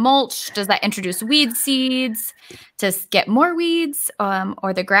clippings for mulch. Does that introduce weed seeds to get more weeds,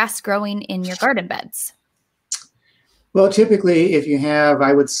 or the grass growing in your garden beds? Well, typically, if you have,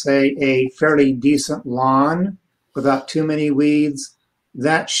 I would say, a fairly decent lawn without too many weeds,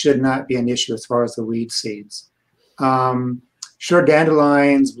 that should not be an issue as far as the weed seeds. Sure,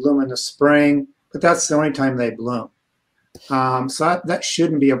 dandelions bloom in the spring, but that's the only time they bloom. So that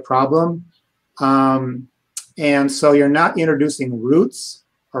shouldn't be a problem. And so you're not introducing roots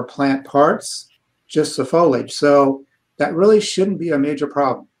or plant parts, just the foliage. So that really shouldn't be a major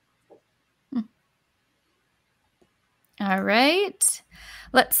problem. All right.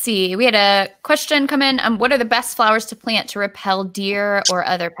 Let's see. We had a question come in. What are the best flowers to plant to repel deer or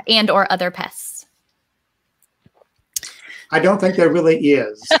other pests? I don't think there really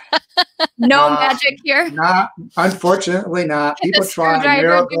is. No magic here? Unfortunately not. People try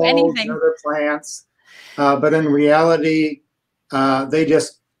marigolds and other plants, but in reality, they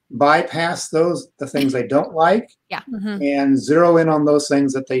just bypass the things they don't like, and zero in on those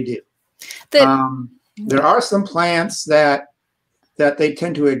things that they do. There are some plants that they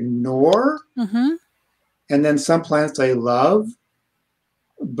tend to ignore, and then some plants they love.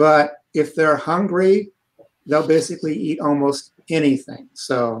 But if they're hungry, they'll basically eat almost anything.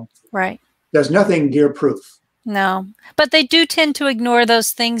 So there's nothing deer-proof. No, but they do tend to ignore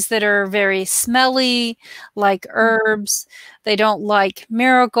those things that are very smelly, like herbs. They don't like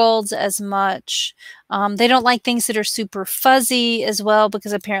marigolds as much. They don't like things that are super fuzzy as well,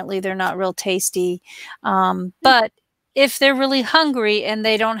 because apparently they're not real tasty. But if they're really hungry and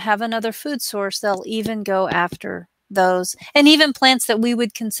they don't have another food source, they'll even go after those. And even plants that we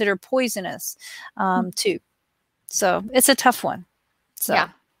would consider poisonous too. So it's a tough one. So,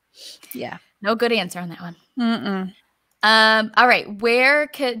 yeah. No good answer on that one. All right. Where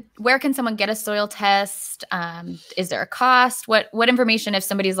can someone get a soil test? Is there a cost? What information if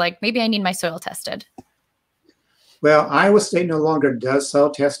somebody's like, maybe I need my soil tested? Well, Iowa State no longer does soil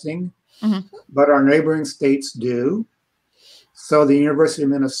testing, but our neighboring states do. So the University of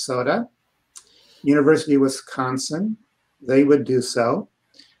Minnesota, University of Wisconsin, they would do so.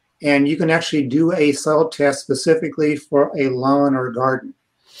 And you can actually do a soil test specifically for a lawn or garden.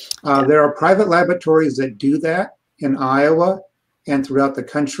 There are private laboratories that do that in Iowa and throughout the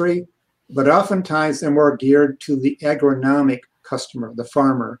country, but oftentimes they're more geared to the agronomic customer, the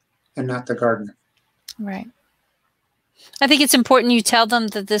farmer, and not the gardener. Right. I think it's important you tell them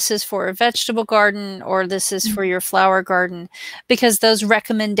that this is for a vegetable garden or this is for your flower garden, because those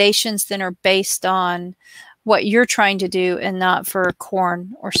recommendations then are based on what you're trying to do and not for a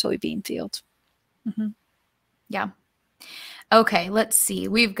corn or soybean field. Yeah. Okay, let's see.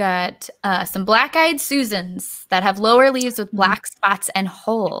 We've got some black-eyed Susans that have lower leaves with black spots and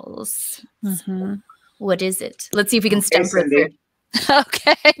holes. So what is it? Let's see if we can stem through.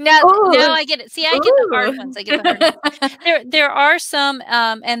 Okay, now I get it. See, I get the hard ones. I get the hard ones. There are some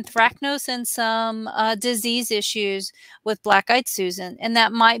anthracnose and some disease issues with black-eyed Susan, and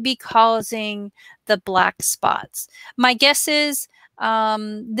that might be causing the black spots. My guess is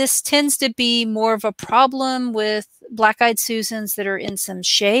this tends to be more of a problem with black-eyed Susans that are in some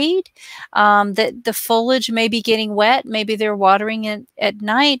shade, that the foliage may be getting wet. Maybe they're watering it at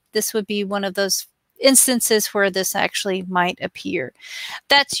night. This would be one of those instances where this actually might appear.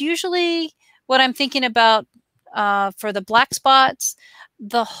 That's usually what I'm thinking about for the black spots.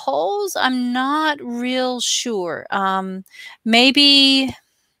 The holes, I'm not real sure. Maybe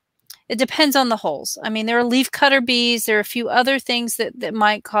it depends on the holes. I mean, there are leaf cutter bees. There are a few other things that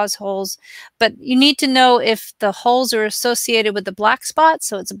might cause holes, but you need to know if the holes are associated with the black spot.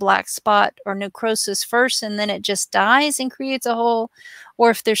 So it's a black spot or necrosis first, and then it just dies and creates a hole, or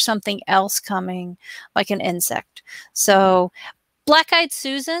if there's something else coming, like an insect. So black-eyed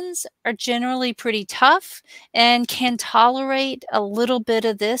Susans are generally pretty tough and can tolerate a little bit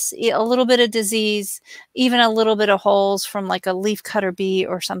of this, a little bit of disease, even a little bit of holes from like a leaf cutter bee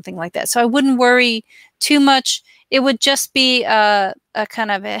or something like that. So I wouldn't worry too much. It would just be a kind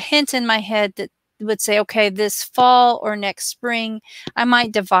of a hint in my head that would say, okay, this fall or next spring, I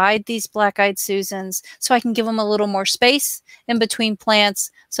might divide these black-eyed Susans so I can give them a little more space in between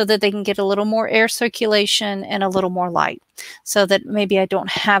plants so that they can get a little more air circulation and a little more light, so that maybe I don't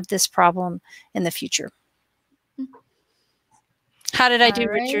have this problem in the future. How did I do,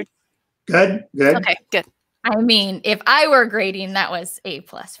 Richard? Good. Okay, good. I mean, if I were grading, that was A+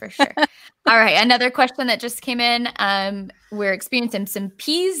 for sure. All right, another question that just came in. We're experiencing some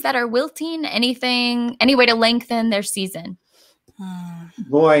peas that are wilting. Any way to lengthen their season?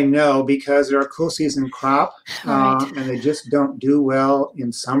 Boy, no, because they're a cool season crop, and they just don't do well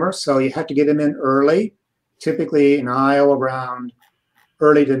in summer. So you have to get them in early, typically in Iowa around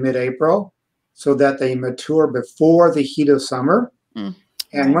early to mid-April, so that they mature before the heat of summer.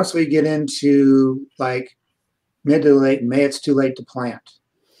 And once we get into like mid to late May, it's too late to plant.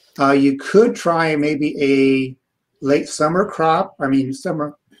 You could try maybe a late summer crop. I mean,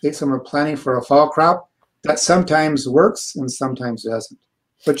 late summer planting for a fall crop. That sometimes works and sometimes doesn't.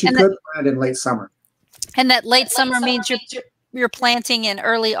 But you could plant in late summer. And that late summer means you're planting in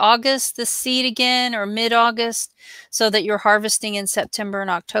early August, the seed again, or mid-August, so that you're harvesting in September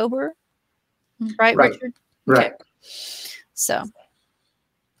and October. Right, Richard? Right. Okay. So,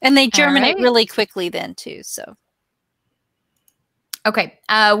 and they germinate really quickly then too, so. Okay.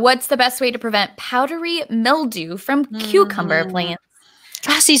 What's the best way to prevent powdery mildew from cucumber plants?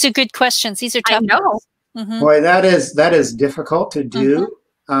 Gosh, these are good questions. These are tough. I know. Boy, that is difficult to do.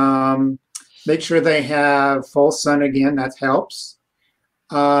 Make sure they have full sun again. That helps.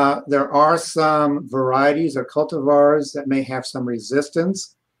 There are some varieties or cultivars that may have some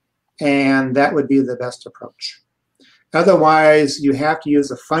resistance, and that would be the best approach. Otherwise, you have to use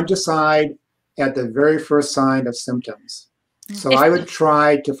a fungicide at the very first sign of symptoms. So I would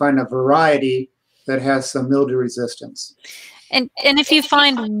try to find a variety that has some mildew resistance. And if you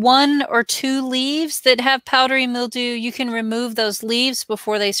find 1 or 2 leaves that have powdery mildew, you can remove those leaves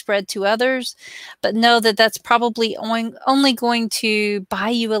before they spread to others. But know that that's probably only going to buy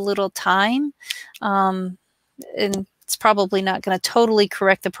you a little time. And it's probably not going to totally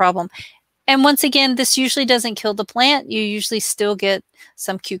correct the problem. And once again, this usually doesn't kill the plant. You usually still get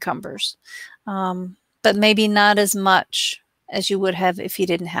some cucumbers. But maybe not as much as you would have if you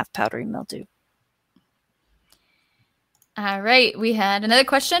didn't have powdery mildew. All right, we had another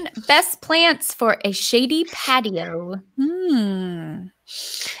question. Best plants for a shady patio.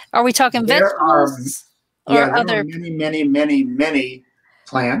 Are we talking vegetables or other? There are many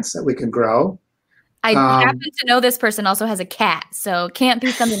plants that we can grow. I happen to know this person also has a cat, so can't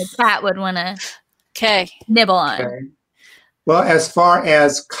be something a cat would want to nibble on. Okay. Well, as far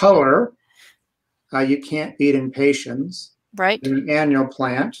as color, you can't beat impatiens. Right. They're an annual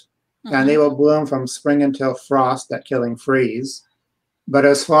plant. And they will bloom from spring until frost, that killing freeze. But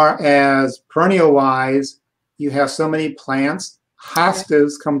as far as perennial-wise, you have so many plants.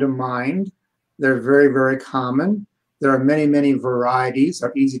 Hostas come to mind. They're very, very common. There are many, many varieties.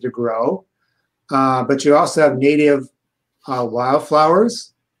 They're easy to grow. But you also have native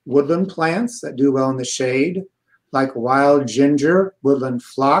wildflowers, woodland plants that do well in the shade, like wild ginger, woodland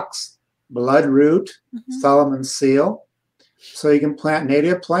phlox, bloodroot, Solomon seal. So you can plant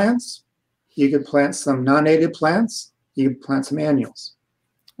native plants, you can plant some non-native plants, you can plant some annuals.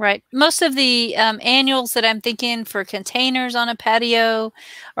 Right. Most of the annuals that I'm thinking for containers on a patio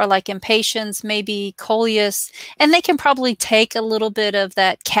are like impatiens, maybe coleus, and they can probably take a little bit of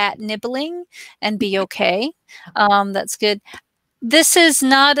that cat nibbling and be okay. That's good. This is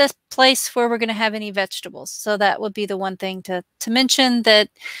not a place where we're going to have any vegetables. So that would be the one thing to mention, that,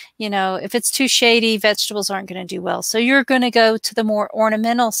 you know, if it's too shady, vegetables aren't going to do well. So you're going to go to the more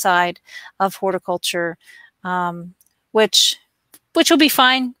ornamental side of horticulture, which will be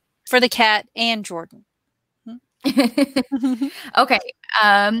fine for the cat and Jordan. Okay.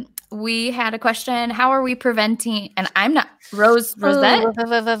 We had a question. How are we preventing, and I'm not, Rosette?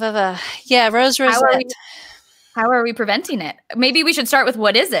 Yeah, Rosette. How are we preventing it? Maybe we should start with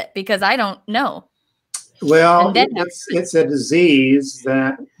what is it, because I don't know. Well, it's a disease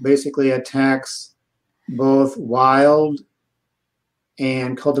that basically attacks both wild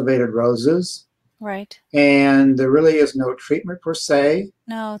and cultivated roses. Right. And there really is no treatment per se.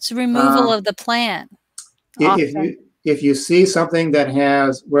 No, it's removal of the plant. If you see something that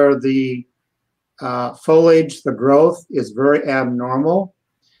has where the foliage, the growth is very abnormal,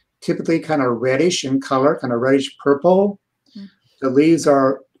 typically kind of reddish in color, kind of reddish purple. The leaves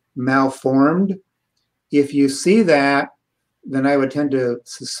are malformed. If you see that, then I would tend to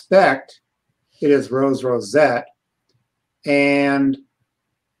suspect it is rosette. And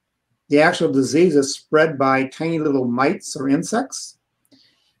the actual disease is spread by tiny little mites or insects.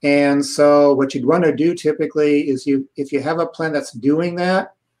 And so what you'd want to do typically is, if you have a plant that's doing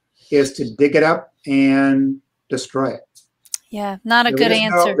that, is to dig it up and destroy it. Yeah, not a good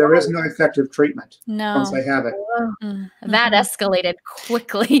answer. There is no effective treatment once I have it. That escalated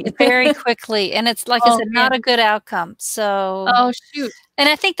quickly. Very quickly. And it's, like I said, not a good outcome. So, oh, shoot. And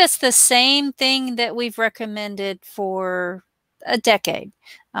I think that's the same thing that we've recommended for a decade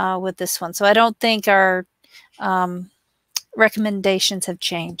with this one. So I don't think our recommendations have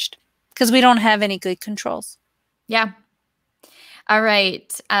changed, because we don't have any good controls. Yeah. All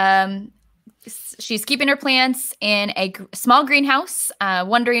right. She's keeping her plants in a small greenhouse,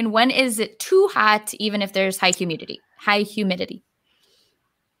 wondering when is it too hot, even if there's high humidity.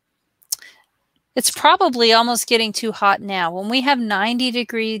 It's probably almost getting too hot now. When we have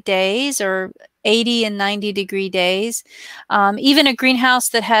 90-degree days or 80 and 90-degree days, even a greenhouse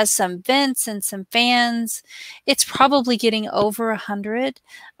that has some vents and some fans, it's probably getting over 100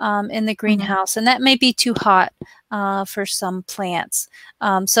 in the greenhouse. And that may be too hot for some plants.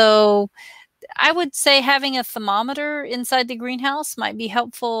 So I would say having a thermometer inside the greenhouse might be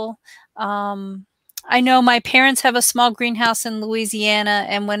helpful. I know my parents have a small greenhouse in Louisiana,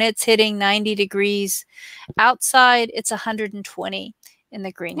 and when it's hitting 90 degrees outside, it's 120 in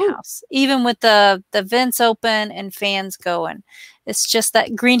the greenhouse, even with the vents open and fans going. It's just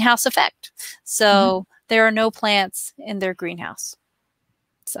that greenhouse effect. So there are no plants in their greenhouse.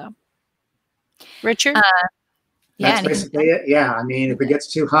 So, Richard? That's basically it. Yeah. I mean, if it gets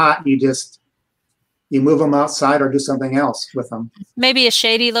too hot, you move them outside or do something else with them. Maybe a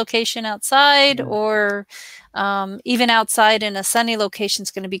shady location outside, or even outside in a sunny location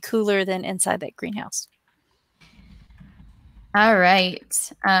is going to be cooler than inside that greenhouse. All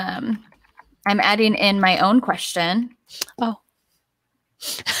right. I'm adding in my own question. Oh.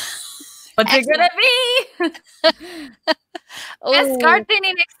 What's it going to be? Best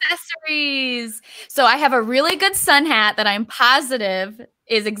gardening accessories. So I have a really good sun hat that I'm positive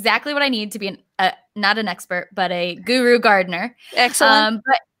is exactly what I need to be not an expert, but a guru gardener. Excellent.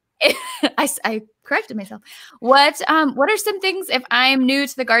 But I corrected myself. What are some things if I'm new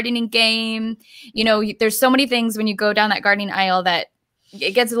to the gardening game? You know, there's so many things when you go down that gardening aisle that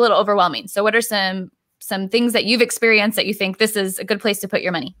it gets a little overwhelming. So what are some things that you've experienced that you think this is a good place to put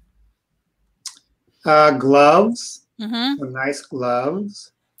your money? Gloves. Some nice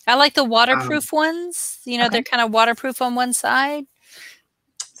gloves. I like the waterproof ones. You know, they're kind of waterproof on one side,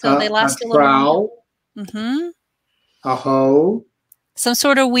 so they last a little longer. A hoe. Some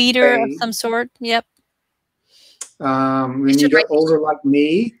sort of weeder of some sort. Yep. When you get older like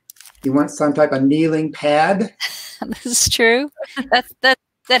me, you want some type of kneeling pad. This is true. That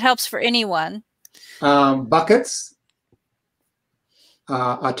helps for anyone. Buckets.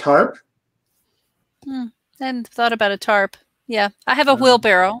 A tarp. I hadn't thought about a tarp. Yeah, I have a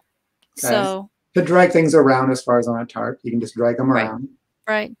wheelbarrow. So to drag things around as far as on a tarp, you can just drag them around.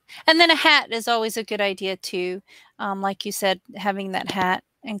 Right. And then a hat is always a good idea too. Like you said, having that hat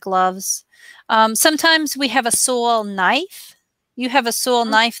and gloves. Sometimes we have a soil knife. You have a soil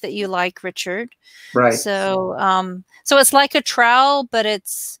knife that you like, Richard. Right. So, so it's like a trowel, but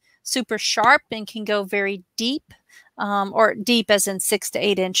it's super sharp and can go very deep, or deep as in 6 to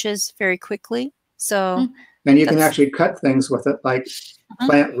 8 inches very quickly. So, and you can actually cut things with it, like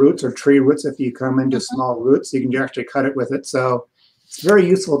plant roots or tree roots. If you come into small roots, you can actually cut it with it. So it's a very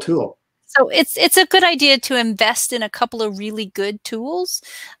useful tool. So it's a good idea to invest in a couple of really good tools,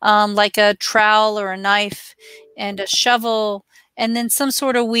 like a trowel or a knife and a shovel, and then some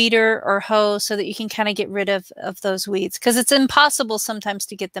sort of weeder or hoe so that you can kind of get rid of those weeds, because it's impossible sometimes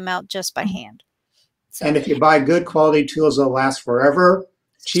to get them out just by hand. So, and if you buy good quality tools, they'll last forever.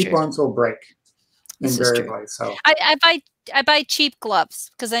 Cheap ones will break invariably. So I buy cheap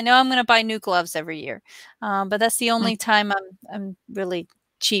gloves because I know I'm going to buy new gloves every year. But that's the only time I'm really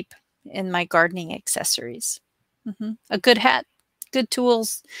cheap in my gardening accessories. A good hat, good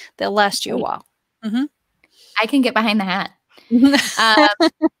tools, they'll last you a while. I can get behind the hat.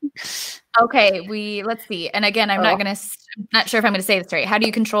 Okay, let's see. And again, I'm not sure if I'm gonna say this right. How do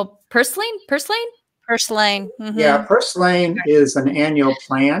you control purslane? Purslane. Yeah, purslane is an annual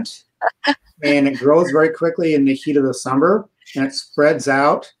plant, and it grows very quickly in the heat of the summer, and it spreads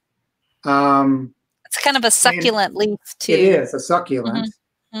out. It's kind of a succulent leaf too. It is a succulent.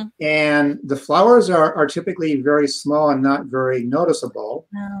 And the flowers are typically very small and not very noticeable,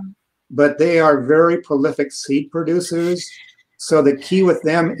 but they are very prolific seed producers. So the key with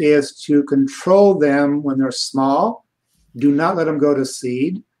them is to control them when they're small. Do not let them go to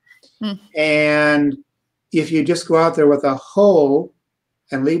seed. And if you just go out there with a hoe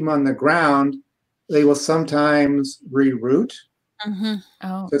and leave them on the ground, they will sometimes reroot.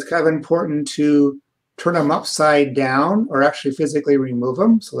 So it's kind of important to turn them upside down or actually physically remove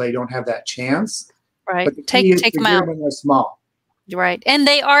them so they don't have that chance. Right. But the Take them out when they're small. Right. And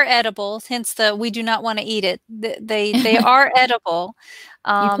they are edible, hence we do not want to eat it. They are edible.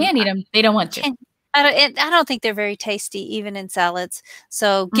 You can eat them. They don't want to. I don't think they're very tasty, even in salads.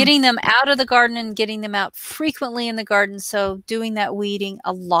 So getting them out of the garden and getting them out frequently in the garden. So doing that weeding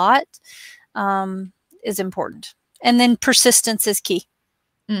a lot is important. And then persistence is key.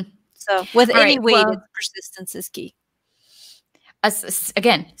 So with any weed, persistence is key.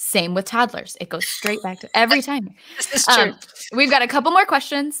 Again, same with toddlers. It goes straight back to every time. This is true. We've got a couple more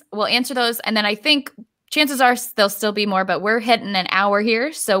questions. We'll answer those. And then I think chances are there'll still be more, but we're hitting an hour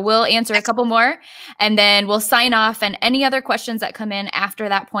here. So we'll answer a couple more and then we'll sign off. And any other questions that come in after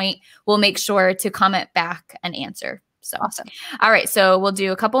that point, we'll make sure to comment back and answer. So Awesome. All right. So we'll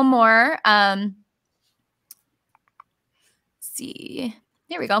do a couple more. Let's see.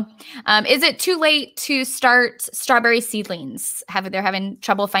 There we go. Is it too late to start strawberry seedlings? They're having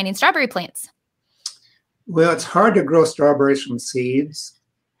trouble finding strawberry plants? Well, it's hard to grow strawberries from seeds.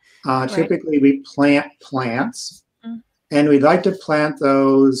 Typically, we plant plants, and we'd like to plant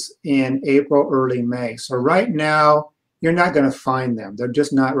those in April, early May. So right now, you're not going to find them. They're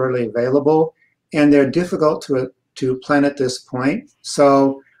just not really available, and they're difficult to plant at this point.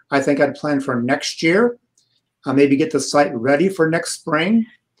 So I think I'd plan for next year. Maybe get the site ready for next spring.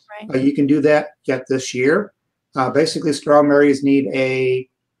 Right. You can do that yet this year. Basically, strawberries need a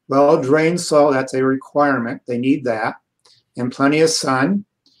well-drained soil. That's a requirement. They need that. And plenty of sun.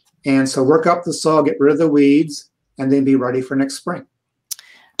 And so work up the soil, get rid of the weeds, and then be ready for next spring.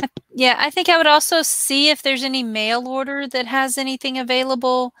 Yeah, I think I would also see if there's any mail order that has anything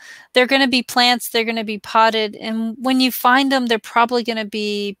available. They're going to be plants, they're going to be potted, and when you find them, they're probably going to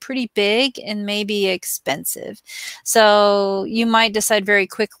be pretty big and maybe expensive. So you might decide very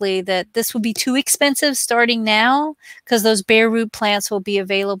quickly that this will be too expensive starting now because those bare root plants will be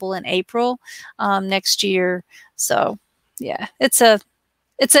available in April next year. So yeah, it's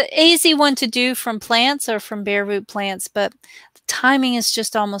an easy one to do from plants or from bare root plants, but the timing is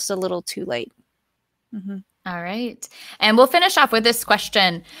just almost a little too late. All right. And we'll finish off with this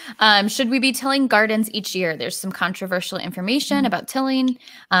question. Should we be tilling gardens each year? There's some controversial information about tilling.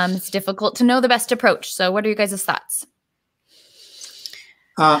 It's difficult to know the best approach. So what are you guys' thoughts?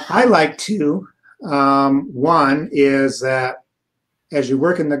 I like to. One is that as you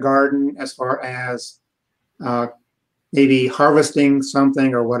work in the garden, as far as maybe harvesting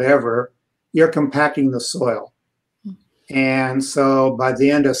something or whatever, you're compacting the soil. And so by the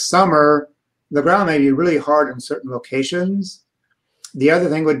end of summer, the ground may be really hard in certain locations. The other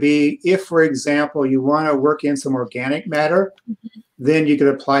thing would be if, for example, you want to work in some organic matter, then you could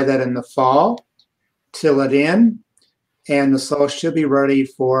apply that in the fall, till it in, and the soil should be ready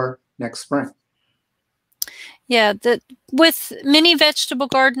for next spring. Yeah, with many vegetable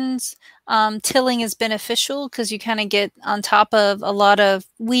gardens, tilling is beneficial because you kind of get on top of a lot of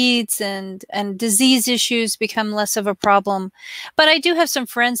weeds and disease issues become less of a problem. But I do have some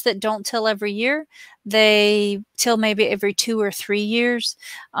friends that don't till every year. They till maybe every 2 or 3 years.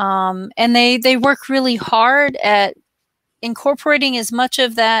 And they work really hard at incorporating as much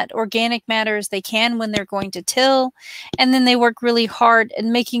of that organic matter as they can when they're going to till. And then they work really hard at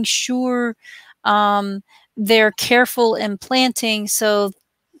making sure they're careful in planting, so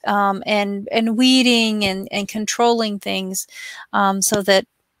and weeding and controlling things, so that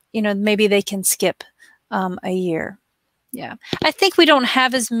maybe they can skip a year. Yeah, I think we don't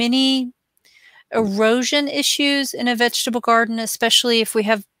have as many erosion issues in a vegetable garden, especially if we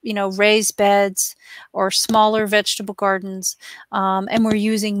have raised beds or smaller vegetable gardens, and we're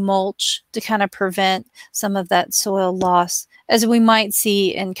using mulch to kind of prevent some of that soil loss, as we might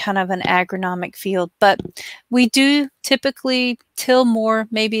see in kind of an agronomic field. But we do typically till more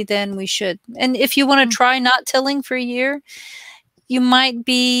maybe than we should. And if you want to try not tilling for a year, you might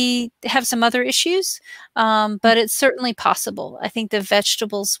have some other issues, but it's certainly possible. I think the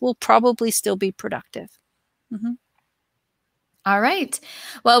vegetables will probably still be productive. All right.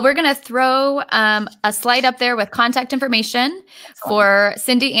 Well, we're going to throw a slide up there with contact information for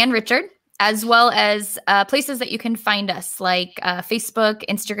Cindy and Richard, as well as places that you can find us, like Facebook,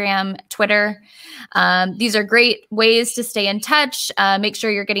 Instagram, Twitter. These are great ways to stay in touch. Make sure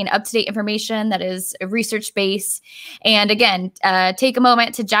you're getting up-to-date information that is research-based. And again, take a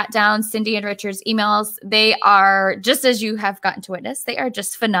moment to jot down Cindy and Richard's emails. They are, just as you have gotten to witness, they are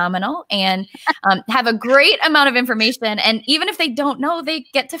just phenomenal and have a great amount of information. And even if they don't know, they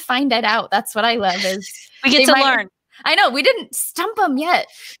get to find it out. That's what I love is we get to learn. I know we didn't stump them yet.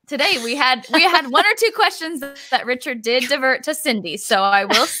 Today we had 1 or 2 questions that Richard did divert to Cindy. So I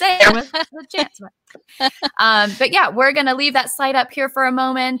will say with the chance. But yeah, we're going to leave that slide up here for a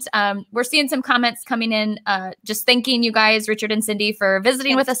moment. We're seeing some comments coming in, just thanking you guys, Richard and Cindy, for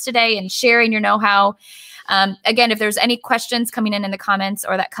visiting with us today and sharing your know-how. Again, if there's any questions coming in the comments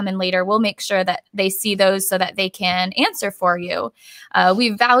or that come in later, we'll make sure that they see those so that they can answer for you. We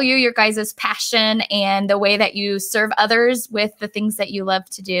value your guys' passion and the way that you serve others with the things that you love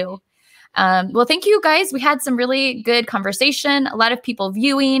to do. Well, thank you guys. We had some really good conversation, a lot of people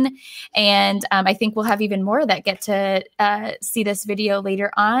viewing, and I think we'll have even more that get to see this video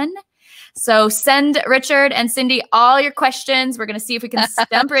later on. So send Richard and Cindy all your questions. We're going to see if we can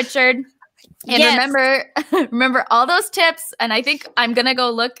stump Richard. And yes. remember all those tips. And I think I'm going to go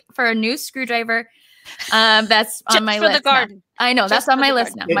look for a new screwdriver. That's on my list. For the garden. Now. I know that's on my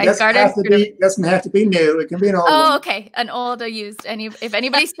list now. It doesn't have to be new. It can be an old one. Okay. An old, a used. If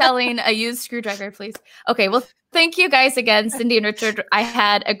anybody's selling a used screwdriver, please. Okay. Well, thank you guys again, Cindy and Richard. I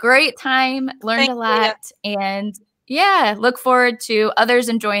had a great time, learned a lot, and yeah, look forward to others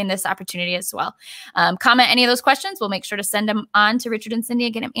enjoying this opportunity as well. Comment any of those questions. We'll make sure to send them on to Richard and Cindy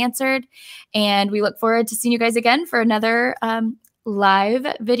and get them answered. And we look forward to seeing you guys again for another live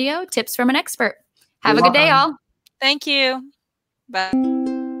video, Tips from an Expert. Have a good day, all. Thank you. Bye.